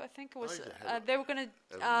going to do, I think it was... they were going to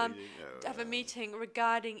have a meeting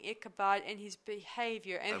regarding Ichabod and his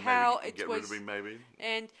behaviour and how it get was... rid of him, maybe?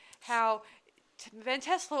 And how Van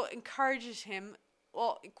Tassel encourages him,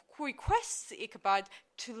 or requests Ichabod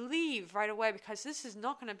to leave right away because this is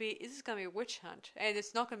going to be a witch hunt, and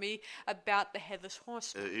it's not going to be about the Headless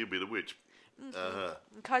Horseman. He'll be the witch.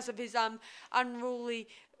 Because of his unruly,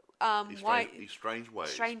 his strange ways.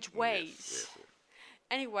 Strange ways. Yes.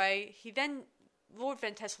 Anyway, he then Lord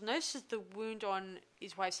Van Tassel notices the wound on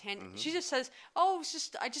his wife's hand. She just says, "Oh,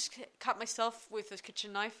 I just cut myself with a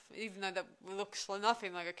kitchen knife," even though that looks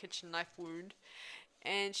nothing like a kitchen knife wound.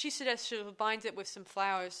 And she suggests she'll bind it with some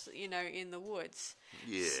flowers, in the woods.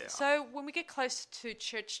 Yeah. So when we get close to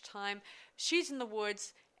church time, she's in the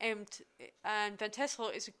woods, and Van Tassel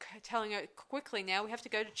is telling her, "Quickly now, we have to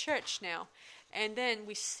go to church now." And then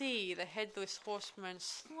we see the Headless Horseman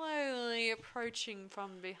slowly approaching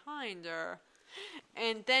from behind her.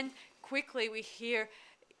 And then quickly we hear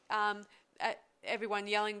everyone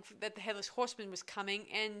yelling that the Headless Horseman was coming,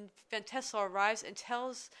 and Van Tassel arrives and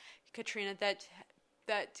tells Katrina that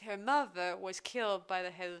her mother was killed by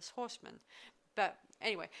the Headless Horseman. But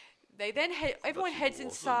anyway, they then everyone heads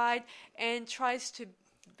inside and tries to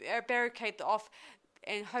barricade off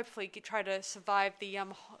and hopefully try to survive the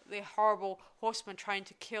horrible horseman trying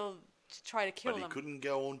to kill them. But he couldn't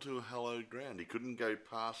go onto hallowed ground. He couldn't go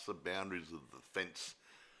past the boundaries of the fence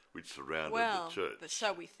which surrounded the church. But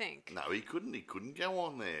so we think. No, he couldn't. He couldn't go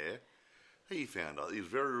on there. He found out. He was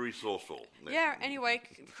very resourceful. Yeah. Anyway,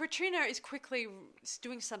 Katrina is quickly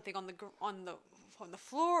doing something on the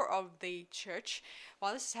floor of the church.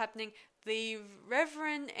 While this is happening, the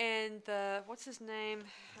Reverend and what's his name?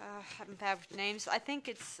 I'm bad with names. I think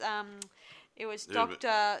it was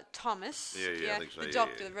Dr. Thomas. Yeah, I think so. The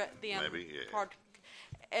doctor, maybe, yeah.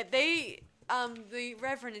 The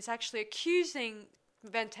Reverend is actually accusing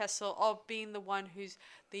Van Tassel of being the one who's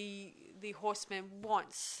the horseman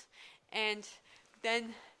wants, and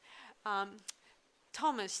then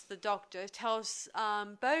Thomas, the doctor, tells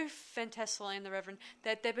both Van Tassel and the Reverend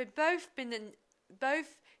that they've both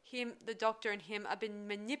him, the doctor, and him have been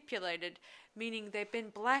manipulated, meaning they've been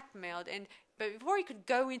blackmailed. But before he could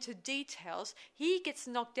go into details, he gets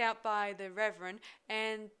knocked out by the Reverend,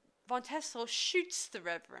 and Van Tassel shoots the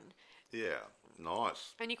Reverend. Yeah,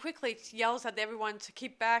 nice. And he quickly yells at everyone to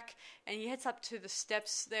keep back, and he heads up to the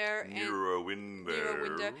steps there. Near a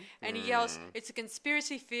window. And he yells, "It's a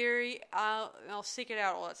conspiracy theory, I'll seek it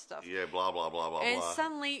out," all that stuff. Yeah, blah, blah, blah, blah, and blah.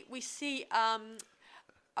 Suddenly we see a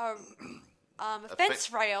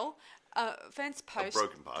fence rail, fence post,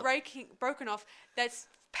 broken off, that's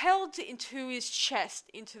held into his chest,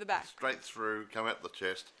 into the back. Straight through, come out the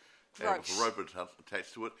chest, with a rope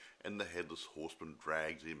attached to it, and the Headless Horseman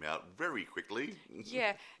drags him out very quickly.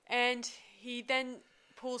 Yeah, and he then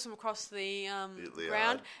pulls him across the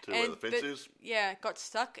ground. To where the fence is. Yeah, got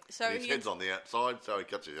stuck. So his head's on the outside, so he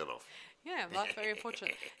cuts his head off. Yeah, that's very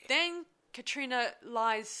unfortunate. Then Katrina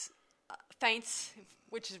faints,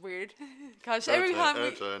 which is weird, because every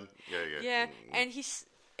time Yeah, and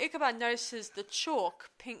Ichabod notices the chalk,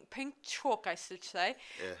 pink chalk, I should say,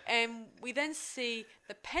 and we then see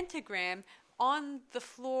the pentagram on the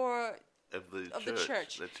floor of the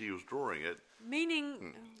church. That he was drawing it,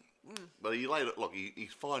 meaning. But he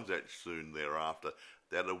finds out soon thereafter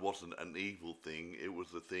that it wasn't an evil thing. It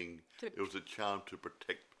was it was a charm to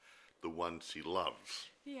protect the ones he loves.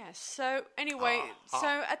 Yeah, so anyway,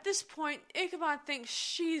 so at this point, Ichabod thinks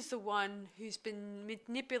she's the one who's been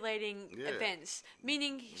manipulating events,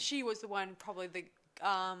 meaning she was the one, probably the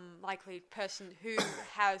likely person who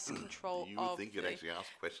has control of. You would think you'd actually ask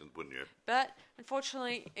questions, wouldn't you? But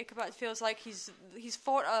unfortunately, Ichabod feels like he's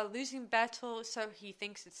fought a losing battle, so he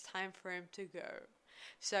thinks it's time for him to go.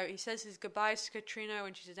 So he says his goodbyes to Katrina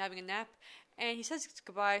when she's having a nap, and he says his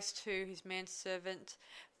goodbyes to his manservant.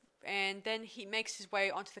 And then he makes his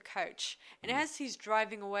way onto the coach. And as he's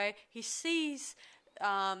driving away, he sees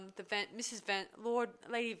Lady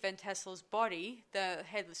Van Tassel's body, the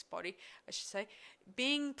headless body, I should say,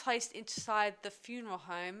 being placed inside the funeral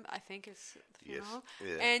home. I think it's the funeral home.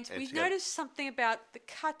 Yeah. And we noticed something about the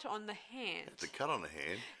cut on the hand. The cut on the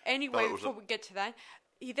hand. Anyway, before we get to that,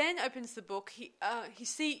 he then opens the book.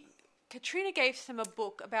 Katrina gave him a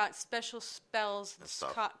book about special spells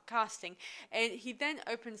and casting, and he then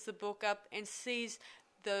opens the book up and sees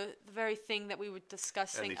the very thing that we were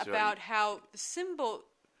discussing about how the symbol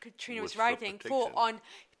Katrina was writing for on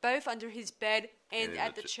both under his bed and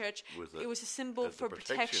at the church. It was a symbol for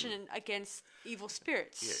protection against evil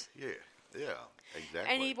spirits. Yeah,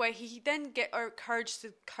 exactly. Anyway, he then encouraged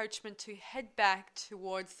the coachman to head back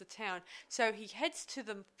towards the town. So he heads to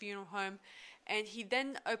the funeral home, and he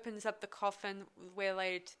then opens up the coffin where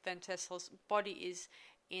Lady Van Tassel's body is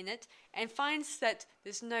in it, and finds that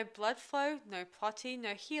there's no blood flow, no plotty,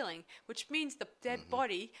 no healing, which means the dead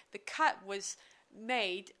body, the cut was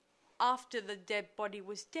made after the dead body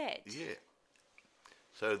was dead. Yeah.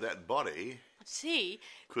 So that body See,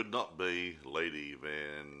 could not be Lady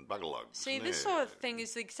Van Buggelug. this sort of thing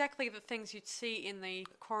is exactly the things you'd see in the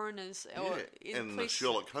coroner's or in the police.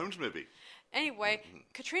 Sherlock Holmes movie. Anyway,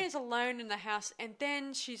 Katrina's alone in the house, and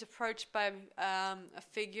then she's approached by a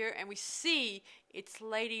figure, and we see it's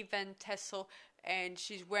Lady Van Tassel, and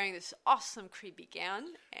she's wearing this awesome creepy gown.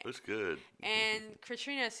 Looks good. And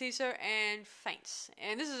Katrina sees her and faints.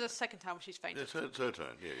 And this is the second time she's fainted. It's her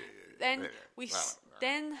turn. Yeah.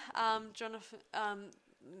 Then Jonathan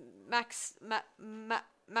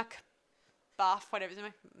Macbeth, whatever his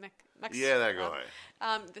name, Max. Yeah, that guy.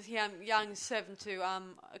 The young servant to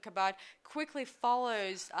Ichabod quickly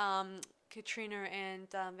follows Katrina and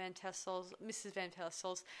Mrs. Van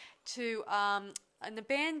Tassel's to an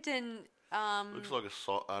abandoned. Looks like a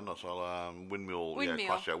windmill,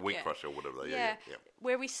 crusher, wheat crusher, whatever they are. Yeah.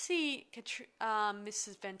 Where we see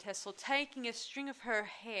Mrs. Van Tassel taking a string of her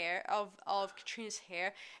hair, of Katrina's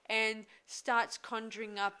hair, and starts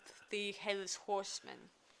conjuring up the Headless Horseman.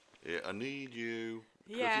 Yeah, I need you.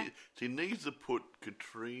 Yeah. She needs to put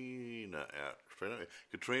Katrina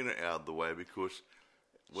out of the way, because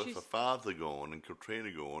with her father gone and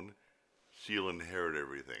Katrina gone, she'll inherit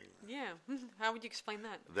everything. Yeah. How would you explain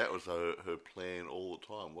that? That was her plan all the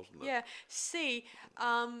time, wasn't it? Yeah. See,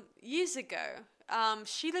 years ago,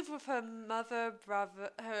 she lived with her mother,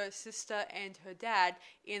 brother, her sister, and her dad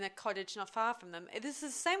in a cottage not far from them. This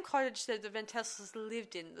is the same cottage that the Van Tassels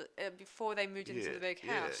lived in before they moved into the big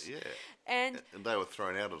house. Yeah. And they were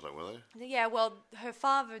thrown out or something, were they? Yeah, well, her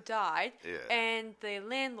father died, Yeah. and the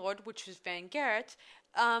landlord, which was Van Garrett,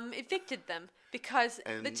 evicted them because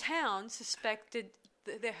the town suspected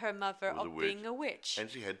her mother of being a witch. And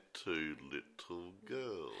she had 2 little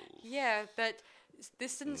girls. Yeah, but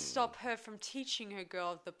this didn't stop her from teaching her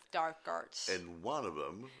girl the dark arts. And one of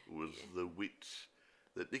them was the witch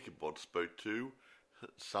that Ichabod spoke to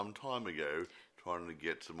some time ago, trying to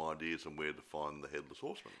get some ideas on where to find the Headless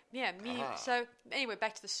Horseman. Yeah, so anyway,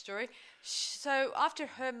 back to the story. So after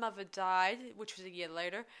her mother died, which was a year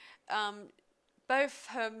later, both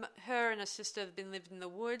her and her sister had been living in the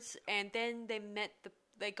woods, and then they met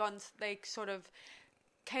they sort of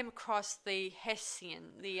came across the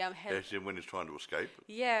Hessian, Hessian when he's trying to escape.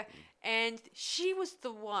 Yeah, and she was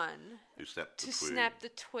the one who snapped the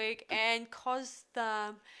twig and caused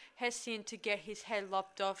the Hessian to get his head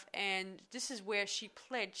lopped off, and this is where she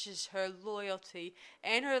pledges her loyalty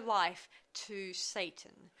and her life to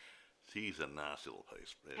Satan. She's a nasty little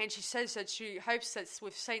piece. Yeah. And she says that she hopes that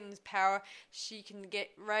with Satan's power, she can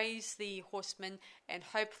raise the horseman and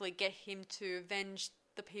hopefully get him to avenge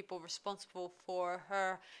the people responsible for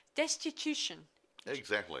her destitution.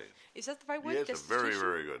 Exactly. Is that the right word? Yes, very,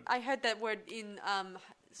 very good. I heard that word in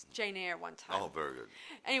Jane Eyre one time. Oh, very good.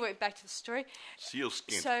 Anyway, back to the story. She'll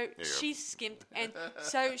skimp. So she's skimped, and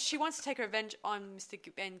so she wants to take revenge on Mr.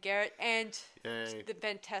 Van Garrett and the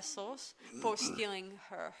Van Tassels for stealing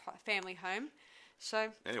her family home.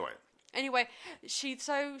 So anyway, she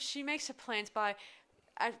makes her plans by.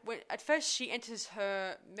 At first, she enters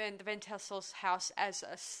the Van Tassel's house as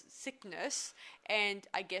a sickness, and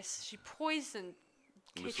I guess she poisoned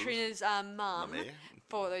Katrina's mum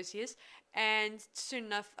for those years. And soon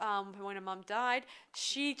enough, when her mum died,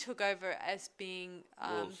 she took over as being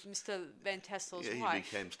Mr. Van Tassel's wife. He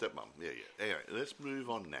became stepmom. Yeah. Anyway, let's move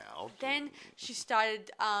on now. Then she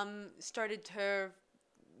started her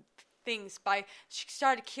things by she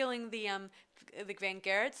started killing the Van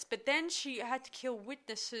Garretts, but then she had to kill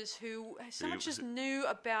witnesses who so much as knew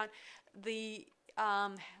about the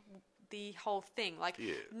whole thing. Like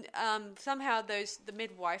somehow the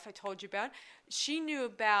midwife I told you about, she knew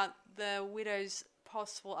about the widow's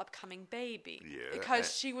possible upcoming baby. Yeah,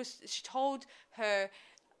 because she told her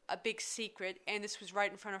a big secret, and this was right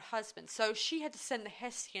in front of her husband. So she had to send the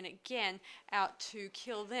Hessian again out to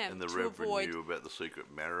kill them. And the Reverend knew about the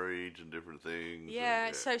secret marriage and different things.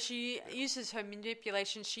 Yeah, so she uses her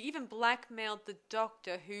manipulation. She even blackmailed the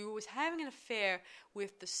doctor who was having an affair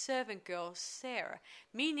with the servant girl, Sarah.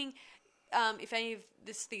 Meaning, if any of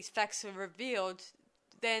these facts are revealed,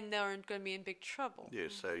 then they're going to be in big trouble. Yeah,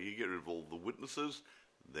 so you get rid of all the witnesses.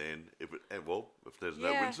 Then, if there's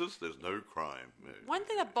no witnesses, there's no crime. One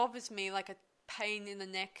thing that bothers me, like a pain in the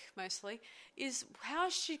neck mostly, is how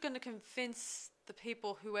is she going to convince the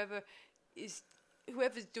people, whoever's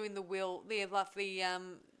doing the will, the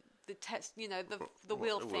test, the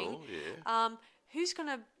will thing. Who's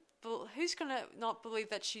gonna not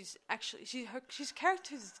believe that she's actually her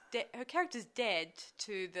character's dead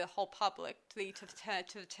to the whole public, to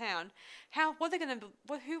the town. How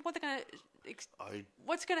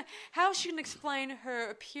is she gonna explain her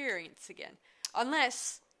appearance again?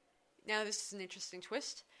 Unless Now this is an interesting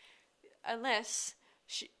twist. Unless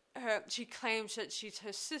she claims that she's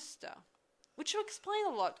her sister, which will explain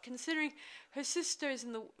a lot, considering her sister is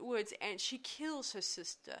in the woods and she kills her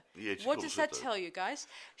sister. Yeah, what does that tell you guys?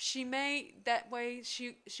 She may that way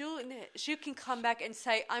she can come back and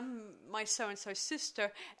say, "I'm my so and so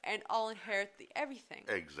sister, and I'll inherit everything."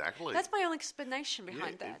 Exactly. That's my only explanation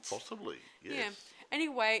behind that. Possibly. Yes. Yeah.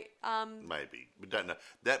 Anyway, maybe we don't know.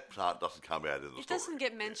 That part doesn't come out in the story. It doesn't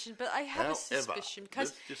get mentioned, but I have a suspicion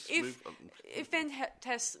because if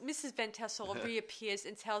Mrs. Van Tassel reappears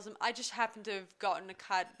and tells him, "I just happened to have gotten a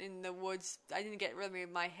cut in the woods. I didn't get really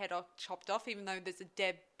my head chopped off, even though there's a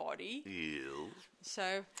dead body." Yes.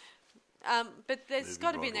 So, but there's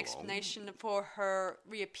got to be an explanation for her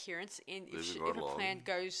reappearance if her plan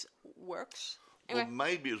works. Anyway, well,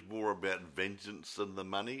 maybe it's more about vengeance than the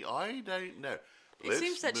money. I don't know. It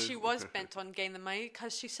seems that she was bent on getting the money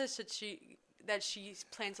because she says that she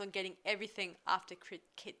plans on getting everything after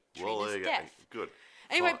Katrina's death. Good.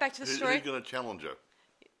 Anyway, back to the story. Who's going to challenge her?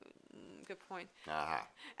 Good point. Aha.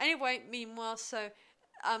 Anyway, meanwhile, so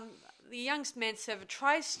the young manservant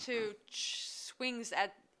tries to swings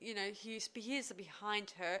at he hears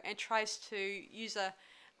behind her and tries to use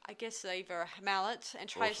either a mallet and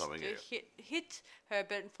tries to hit her,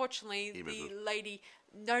 but unfortunately the lady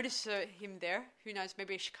notices him there. Who knows,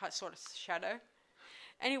 maybe she caught sort of shadow.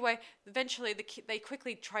 Anyway, eventually they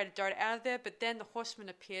quickly try to dart out of there, but then the horseman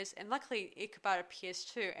appears, and luckily Ichabod appears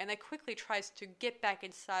too, and they quickly tries to get back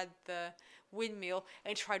inside the windmill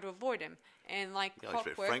and try to avoid him. And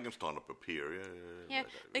clockwork, Frankenstein up appear. Yeah,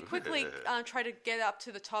 they quickly try to get up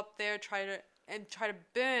to the top there, try to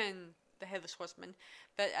burn the Headless Horseman.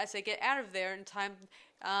 But as they get out of there in time,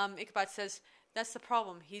 Ichabod says, "That's the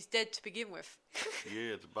problem. He's dead to begin with."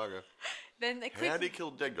 Yeah, it's a bugger. Then how did he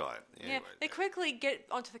kill the dead guy? Anyway, they quickly get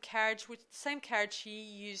onto the carriage, which the same carriage he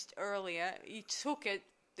used earlier. He took it,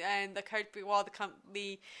 and the coach while the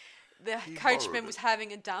coachman was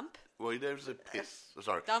having a dump. Well, there was a piss.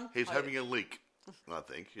 Sorry, he's having a leak. I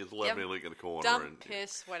think he's having a leak in the corner.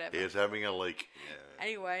 Piss, whatever. He's having a leak.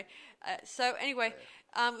 Yeah. Anyway,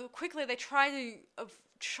 quickly they try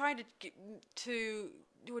to get to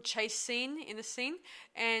do a chase scene in the scene,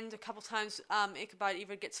 and a couple times Ichabod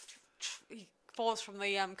even he falls from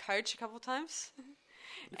the coach a couple of times.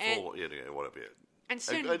 Whatever. And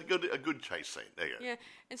soon, a good chase scene. There you go. Yeah,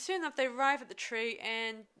 and soon enough they arrive at the tree,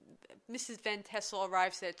 and Mrs. Van Tassel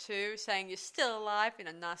arrives there too, saying, "You're still alive," in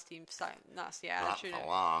a nasty attitude.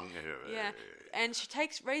 Yeah, and she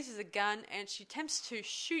raises a gun and she attempts to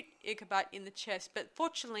shoot Ichabod in the chest, but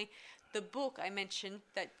fortunately, the book I mentioned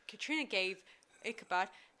that Katrina gave Ichabod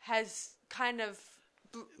has kind of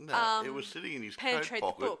it was sitting in his coat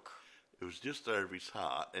pocket. The book. It was just over his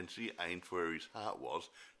heart, and she aimed where his heart was,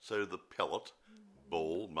 so the pellet,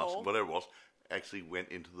 ball, muscle, whatever it was, actually went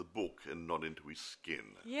into the book and not into his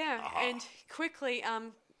skin. Yeah, and quickly,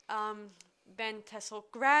 Van Tassel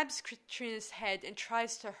grabs Katrina's head and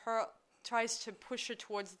tries to push her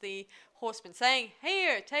towards the horseman, saying,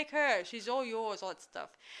 "Here, take her. She's all yours," all that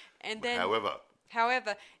stuff. And then,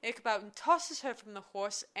 however, Ichabod tosses her from the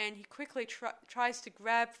horse, and he quickly tries to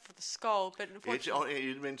grab for the skull, but unfortunately,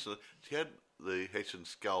 you mentioned she had the Hessian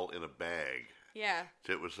skull in a bag. Yeah.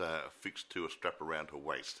 So it was fixed to a strap around her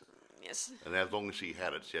waist. Yes. And as long as she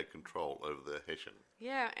had it, she had control over the Hessian.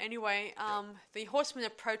 Yeah, anyway, the horseman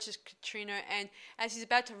approaches Katrina, and as he's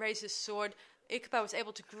about to raise his sword, Ichabod was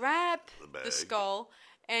able to grab the skull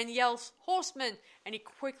and yells, "Horseman!" And he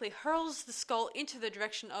quickly hurls the skull into the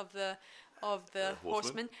direction of the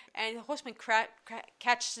horseman, and the horseman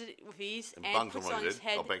catches it with ease and puts it on his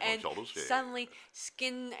head, and suddenly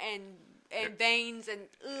skin and veins and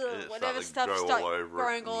whatever stuff start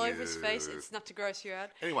growing all over his face. It's enough to gross you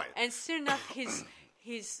out. Anyway. And soon enough,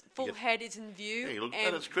 his full head is in view. Yeah,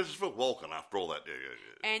 and it's Christopher Walken after all that.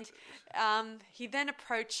 And he then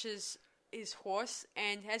approaches his horse,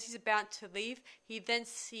 and as he's about to leave, he then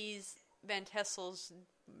sees Van Tassel's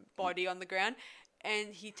body on the ground,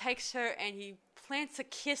 and he takes her and he plants a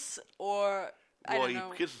kiss, or I don't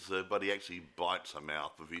know. He kisses her, but he actually bites her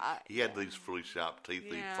mouth. He had these really sharp teeth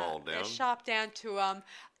that he filed down. They're sharp down to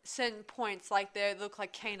certain points, like they look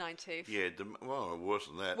like canine teeth. Yeah, worse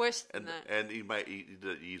than that. Worse than that. And he did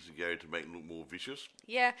it years ago to make it look more vicious.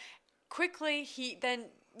 Yeah. Quickly, he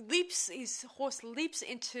then his horse leaps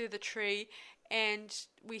into the tree, and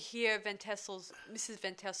we hear Mrs.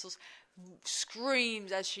 Van Tassel's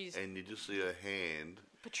screams as she's... And you just see her hand...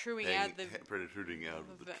 protruding out of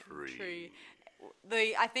the tree.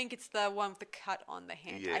 I think it's the one with the cut on the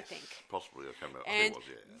hand, yes, I think. Possibly. I can't remember. I think it was,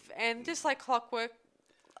 yeah. And just like clockwork,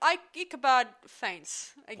 Ichabod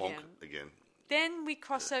faints again. Again. then we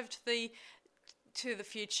cross over to the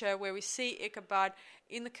future where we see Ichabod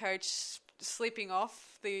in the coach sleeping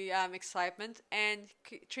off the excitement, and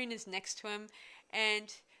Katrina's next to him,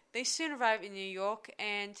 and they soon arrive in New York,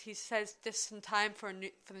 and he says just in time for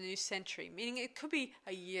the new century, meaning it could be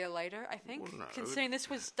a year later, I think, Well, no, considering this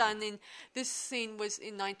scene was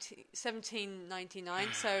in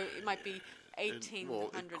 1799, so it might be 1800 well,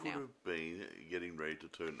 it could now. have been getting ready to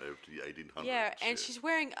turn over to the 1800s. Yeah, and she's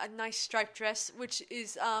wearing a nice striped dress, which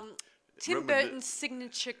is Tim Remember Burton's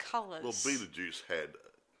signature colours. Well, Beetlejuice had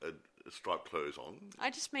striped clothes on. I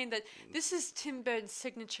just mean that this is Tim Burton's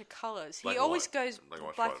signature colours. He Black and always white. goes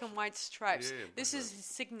Black black and white stripes. Yeah, This black is his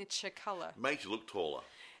signature colour. Makes you look taller.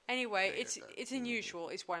 Anyway, Yeah, it's unusual,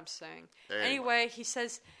 is what I'm saying. Anyway. He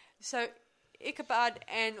says, so Ichabod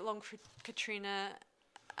and along Katrina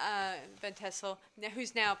Van Tassel,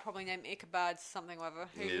 who's now probably named Ichabod something or other,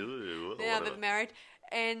 who now they've married,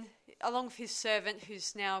 and along with his servant,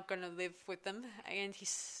 who's now going to live with them, and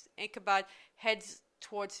Ichabod heads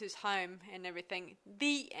towards his home and everything.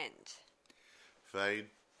 The end. Fade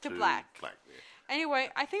to black. Yeah. Anyway,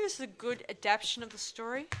 I think this is a good adaptation of the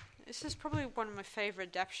story. This is probably one of my favourite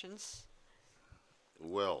adaptations.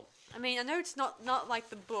 Well, I mean, I know it's not like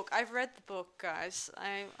the book. I've read the book, guys.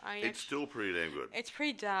 It's still pretty damn good. It's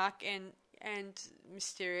pretty dark and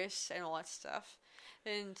mysterious and all that stuff.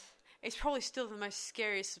 And it's probably still the most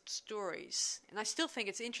scariest of stories. And I still think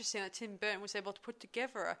it's interesting that Tim Burton was able to put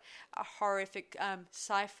together a horrific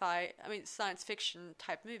science fiction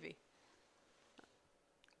type movie.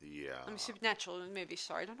 Yeah. Supernatural movie,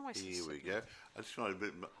 sorry. I don't know why I said Here we go. I just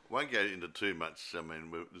won't go into too much. I mean,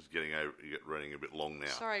 we're just running a bit long now.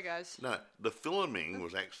 Sorry, guys. No, the filming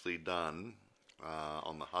was actually done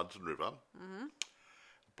on the Hudson River,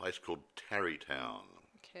 a place called Tarrytown.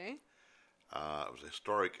 Okay. It was a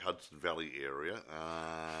historic Hudson Valley area,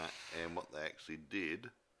 and what they actually did,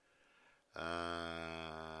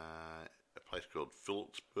 a place called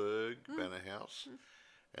Phillipsburg Manor House,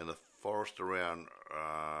 and the forest around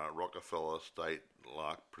Rockefeller State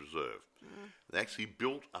Lark Preserve. They actually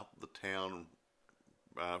built up the town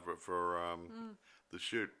for the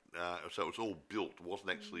shoot, so it was all built. It wasn't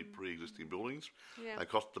actually pre-existing buildings. Yeah. They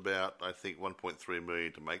cost about, I think, $1.3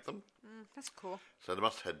 million to make them. That's cool. So they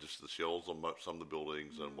must have had just the shells on some of the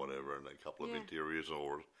buildings and whatever, and a couple of interiors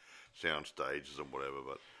or sound stages and whatever.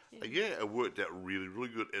 But it worked out really, really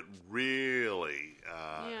good. It really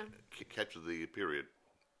captured the period.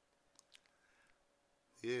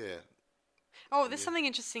 Yeah. Oh, there's something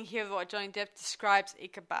interesting here what Johnny Depp describes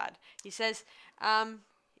Ichabod. He says,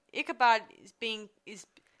 Ichabod is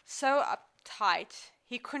so uptight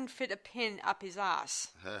he couldn't fit a pin up his ass.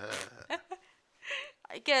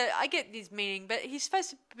 I get his meaning, but he's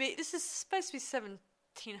supposed to be. This is supposed to be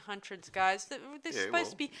 1700s, guys. There's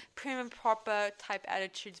supposed to be prim and proper type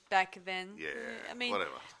attitudes back then. Yeah. I mean,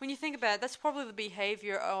 whatever. when you think about it, that's probably the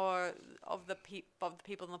behavior of the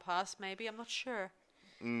people in the past. Maybe I'm not sure.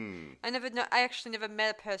 I actually never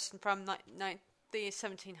met a person from the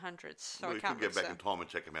 1700s, so I can't. We could get back in time and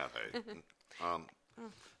check them out. Hey,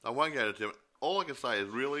 I won't go into it. All I can say is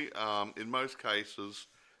really, in most cases,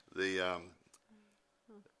 the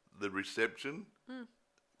reception.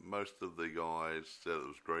 Most of the guys said it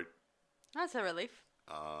was great. That's a relief.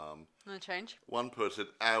 No change. One person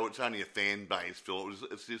said, "Oh, it's only a fan base, Phil.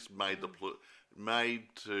 It's just made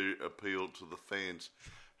made to appeal to the fans."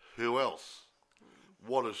 Who else?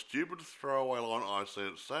 What a stupid throwaway line. I've seen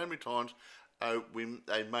it so many times.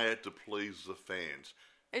 They made it to please the fans.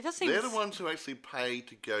 They're the ones who actually pay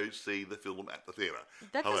to go see the film at the theatre.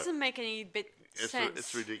 That doesn't make any sense.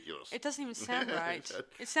 It's ridiculous. It doesn't even sound right.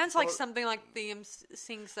 It sounds like something like the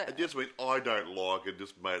things that... It just means I don't like it,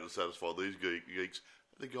 just made it satisfy these geeks.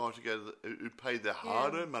 The guys who paid their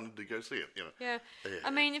hard-earned money to go see it, you know. Yeah.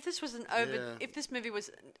 I mean, if this was if this movie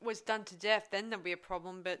was done to death, then there'd be a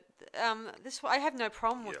problem. But I have no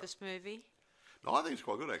problem with this movie. No, I think it's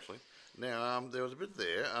quite good actually. Now, there was a bit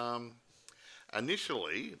there.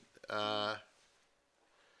 Initially,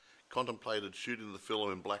 contemplated shooting the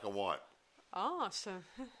film in black and white. Oh, so...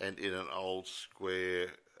 and in an old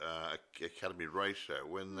square Academy ratio.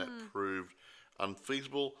 When that proved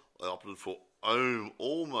unfeasible, they opted for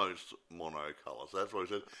almost monocolour. So that's what I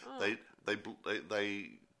said. They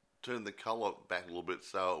turned the colour back a little bit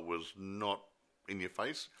so it was not in your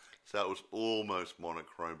face. So it was almost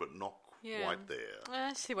monochrome, but not quite there.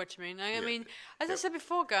 I see what you mean. I mean, as I said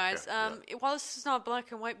before, guys, while this is not a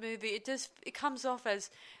black and white movie, it comes off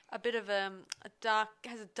as a bit of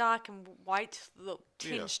has a dark and white look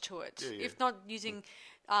tinge to it. If not using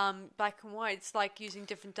black and white. It's like using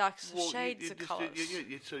different darks of shades of colours.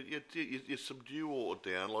 You subdue it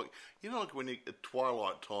down. Like, like when at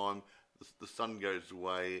twilight time, the sun goes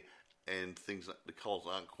away and the colours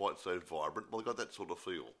aren't quite so vibrant. Well, they got that sort of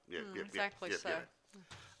feel. Exactly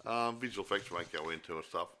so. Visual effects won't go into and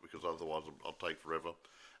stuff because otherwise I'll take forever.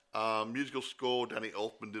 Musical score, Danny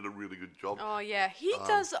Elfman did a really good job. Oh yeah, he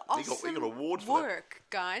does awesome he got awards work,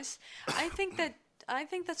 guys. I think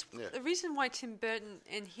that's the reason why Tim Burton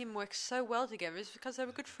and him work so well together is because they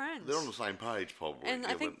were good friends. They're on the same page, probably. And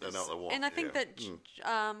I think, that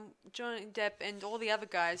Johnny Depp and all the other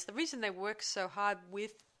guys, the reason they work so hard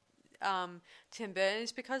with Tim Burton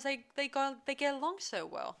is because they get along so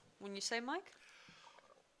well. Wouldn't you say, Mike?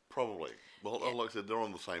 Probably. Well, like I said, they're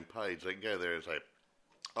on the same page. They can go there and say,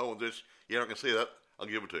 "I want this. Yeah, I can see that. I'll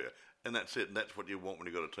give it to you." And that's it. And that's what you want when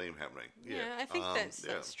you've got a team happening. Yeah, I think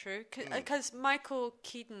that's true. Because Michael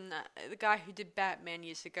Keaton, the guy who did Batman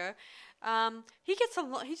years ago, he gets a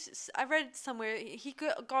lot. I read somewhere he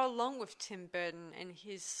got along with Tim Burton and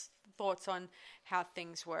his thoughts on how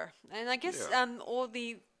things were. And I guess all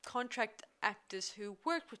the contract actors who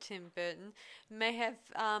worked with Tim Burton may have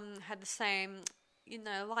had the same,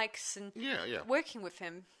 likes and working with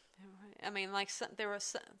him. I mean, there are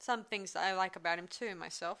some things that I like about him too,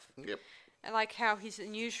 myself. Yep. I like how he's an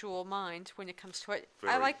unusual mind when it comes to it.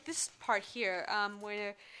 I like this part here,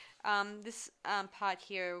 where the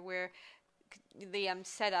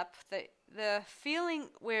setup, the feeling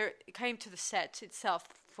where it came to the set itself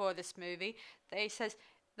for this movie. They says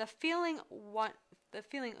the feeling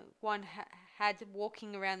one had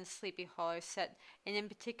walking around the Sleepy Hollow set, and in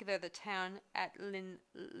particular the town at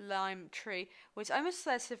Lime Tree, was almost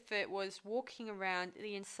as if it was walking around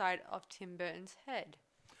the inside of Tim Burton's head.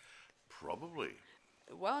 Probably.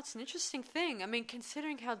 Well, it's an interesting thing. I mean,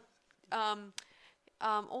 considering how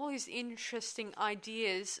all these interesting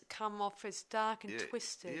ideas come off as dark and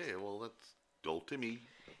twisted. Yeah, well, that's old Timmy.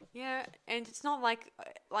 Yeah, and it's not like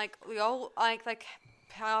the old like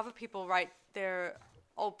how other people write their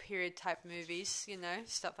old period type movies,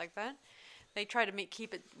 stuff like that. They try to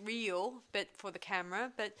keep it real, but for the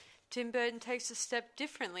camera. But Tim Burton takes a step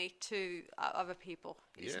differently to other people.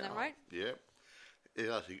 Isn't that right? Yeah.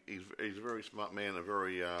 He's a very smart man and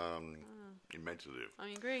very imaginative. I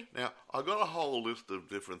agree. Now, I've got a whole list of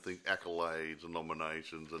different things, accolades and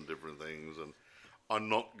nominations and different things, and I'm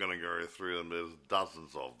not going to go through them. There's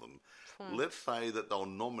dozens of them. Let's say that they were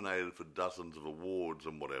nominated for dozens of awards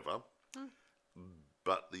and whatever.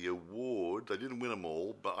 But the awards, they didn't win them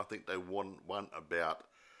all, but I think they won about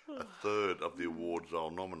a third of the awards they were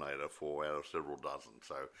nominated for out of several dozen.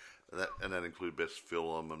 So that include best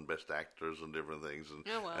film and best actors and different things,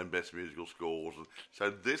 and best musical scores. And so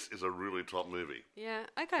this is a really top movie. Yeah,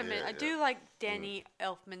 I gotta admit, I do like Danny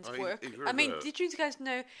Elfman's work. I mean, did you guys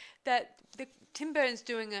know that Tim Burton's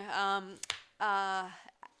doing a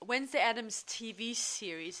Wednesday Addams TV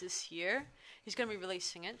series this year? He's going to be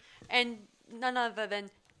releasing it, and none other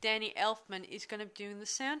than Danny Elfman is going to be doing the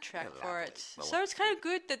soundtrack for it. So it's kind of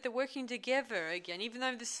good that they're working together again, even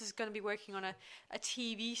though this is going to be working on a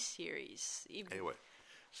TV series. Anyway,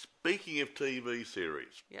 speaking of TV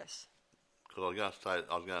series. Yes. Because I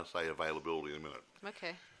was going to say availability in a minute.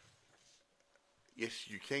 Okay. Yes,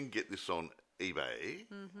 you can get this on eBay.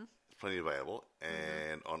 Mm-hmm. It's plenty available.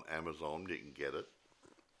 And on Amazon, you can get it.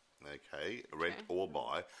 Okay. Rent or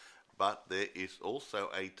buy. But there is also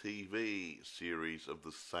a TV series of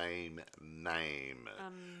the same name.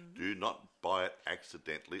 Do not buy it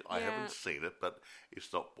accidentally. I haven't seen it, but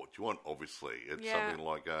it's not what you want, obviously. It's something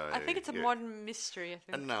like I think it's a modern mystery, I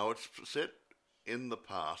think. And no, it's set in the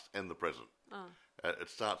past and the present. Oh. It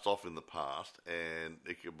starts off in the past, and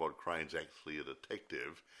Ichabod Crane's actually a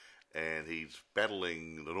detective, and he's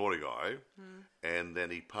battling the naughty guy, and then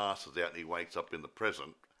he passes out and he wakes up in the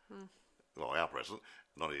present. Well, our present.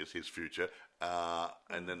 Not his future.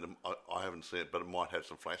 And then I haven't seen it, but it might have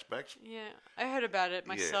some flashbacks. Yeah, I heard about it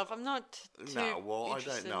myself. I'm not too I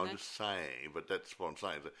don't know. I'm just saying, but that's what I'm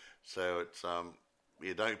saying. So it's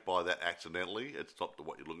you don't buy that accidentally. It's not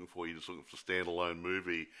what you're looking for. You're just looking for a standalone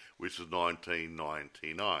movie, which is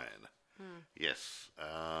 1999. Yes,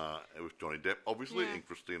 it was Johnny Depp, obviously, and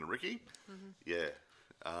Christina Ricci. Yeah,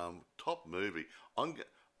 top movie.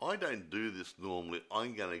 I don't do this normally.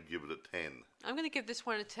 I'm going to give it a 10. I'm going to give this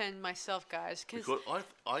one a 10 myself, guys. Because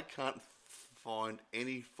I can't find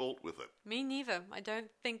any fault with it. Me neither. I don't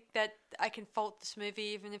think that I can fault this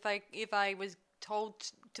movie, even if I was told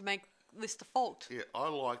to list a fault. Yeah, I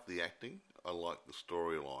like the acting. I like the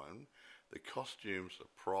storyline. The costumes, the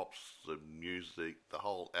props, the music, the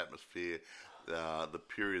whole atmosphere, the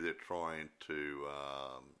period they're trying to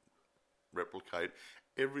replicate,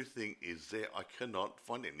 Everything is there. I cannot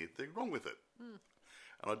find anything wrong with it.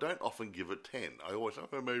 And I don't often give it 10. I always say,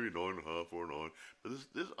 maybe 9.5 or 9. But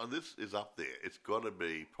this is up there. It's got to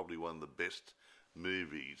be probably one of the best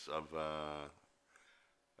movies of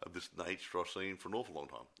this nature I've seen for an awful long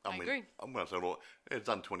time. I agree. I'm going to say, it's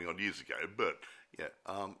done 20-odd years ago, but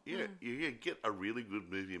you get a really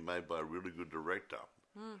good movie made by a really good director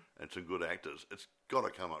and some good actors. It's got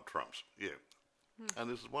to come up trumps, and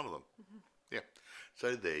this is one of them. Yeah.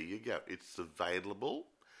 So there you go. It's available.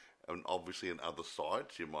 And obviously in other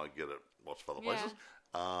sites, you might get it lots of other places.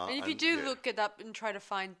 And if you do look it up and try to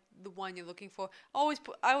find the one you're looking for, I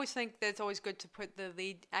always think that it's always good to put the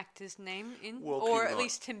lead actor's name in, or at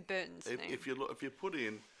least Tim Burton's name. If you put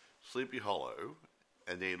in Sleepy Hollow,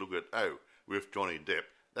 and then you look at with Johnny Depp,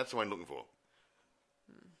 that's the one you're looking for.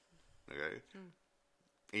 Okay,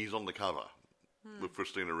 he's on the cover with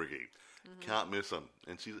Christina Ricci. Can't miss him,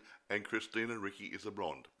 and Christina Ricci is a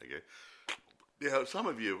blonde. Okay. Yeah, some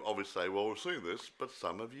of you obviously say, well, we've seen this, but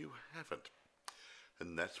some of you haven't.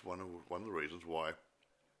 And that's one of the reasons why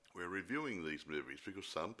we're reviewing these movies, because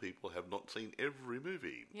some people have not seen every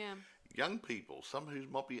movie. Yeah. Young people, some who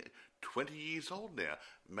might be 20 years old now,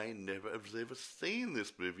 may never have ever seen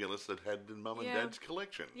this movie unless they'd had it in Mum and Dad's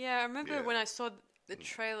collection. Yeah, I remember when I saw the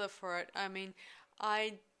trailer for it, I mean,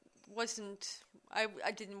 I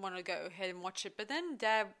didn't want to go ahead and watch it, but then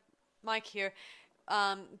Dad, Mike here,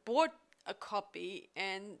 bought a copy,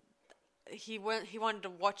 and he wanted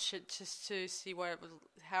to watch it just to see what it was,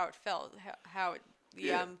 how it felt, how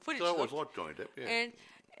footage I always looked. liked Johnny Depp. Yeah, and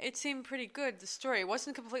it seemed pretty good. The story, it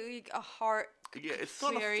wasn't completely a horror. Yeah, it's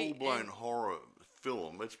not a full-blown horror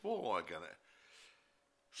film. It's more like a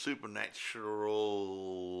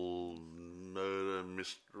supernatural murder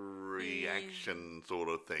mystery action sort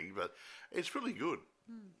of thing, but it's really good.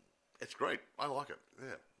 It's great. I like it.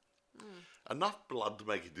 Yeah. Enough blood to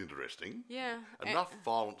make it interesting. Yeah. Enough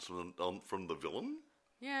violence from the villain.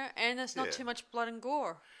 Yeah, and there's not too much blood and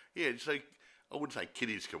gore. Yeah, so I wouldn't say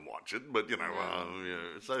kiddies can watch it, but those who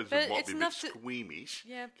might be a bit squeamish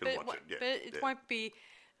can watch it. Yeah, but it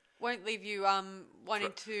won't leave you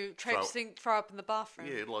wanting to throw up in the bathroom.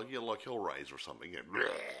 Yeah, like Hellraiser or something. Yeah,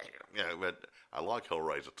 but I like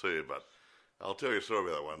Hellraiser too, but I'll tell you a story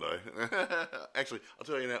about that one day. Actually, I'll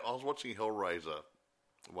tell you now, I was watching Hellraiser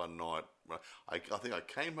one night. I think I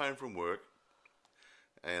came home from work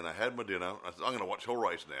and I had my dinner. I said, I'm going to watch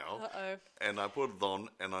Hellraiser now. And I put it on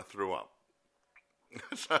and I threw up.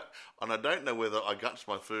 And I don't know whether I gutsed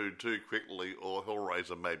my food too quickly or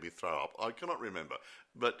Hellraiser made me throw up. I cannot remember.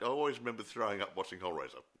 But I always remember throwing up watching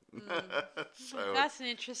Hellraiser. So, that's an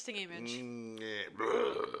interesting image.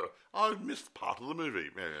 I missed part of the movie.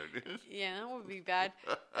 Yeah, that would be bad.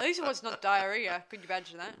 At least it was not diarrhea. Could you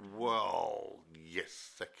imagine that? Well,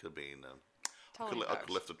 yes, that could have been. I could have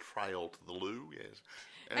left a trail to the loo. Yes.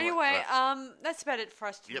 Anyway, that's about it for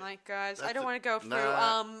us tonight, guys. I don't want to go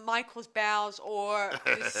through Michael's bowels or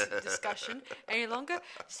this discussion any longer.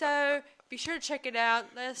 So be sure to check it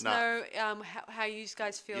out. Let us know how you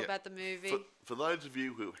guys feel about the movie. For those of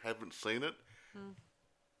you who haven't seen it,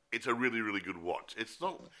 it's a really, really good watch. It's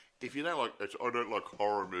not, if you don't like, I don't like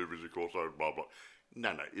horror movies, of course, blah, blah.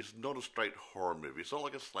 No, it's not a straight horror movie. It's not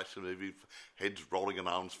like a slasher movie, heads rolling and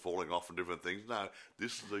arms falling off and different things. No,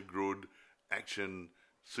 this is a good action,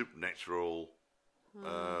 supernatural,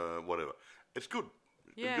 whatever. It's good.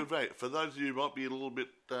 Yeah. It's good value. For those of you who might be a little bit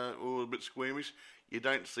squeamish, you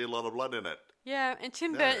don't see a lot of blood in it. Yeah, and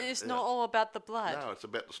Tim Burton is not all about the blood. No, it's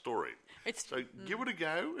about the story. Give it a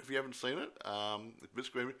go if you haven't seen it. It's a bit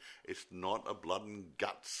squeamish. It's not a blood and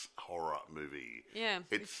guts horror movie. Yeah.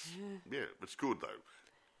 It's good though.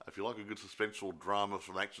 If you like a good suspenseful drama with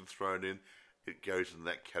some action thrown in, it goes in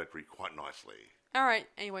that category quite nicely. All right.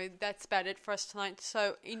 Anyway, that's about it for us tonight.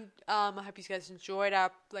 So, I hope you guys enjoyed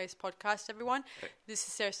our latest podcast, everyone. This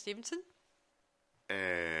is Sarah Stephenson.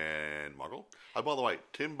 And Michael. Oh, by the way,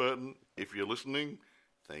 Tim Burton, if you're listening,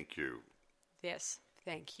 thank you. Yes,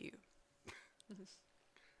 thank you.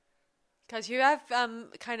 Because you have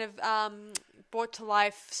brought to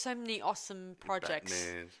life so many awesome projects.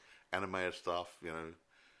 Batman, animated stuff,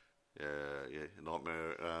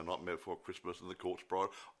 Nightmare Before Christmas and The Corpse Bride.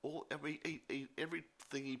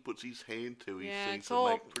 Everything he puts his hand to, he seems to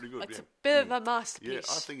make pretty good. It's a bit of a masterpiece. Yeah,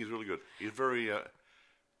 I think he's really good. He's very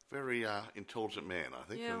intelligent man, I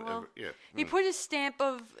think. He put his stamp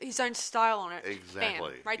of his own style on it.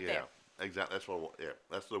 Exactly. Bam, right there. Exactly.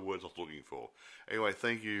 That's the words I was looking for. Anyway,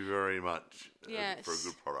 thank you very much for a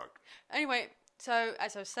good product. Anyway, so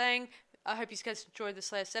as I was saying, I hope you guys enjoyed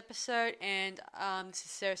this last episode, and this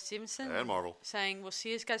is Sarah Stephenson. And Marvel. Saying we'll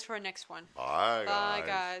see you guys for our next one. Bye, Bye,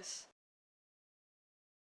 guys.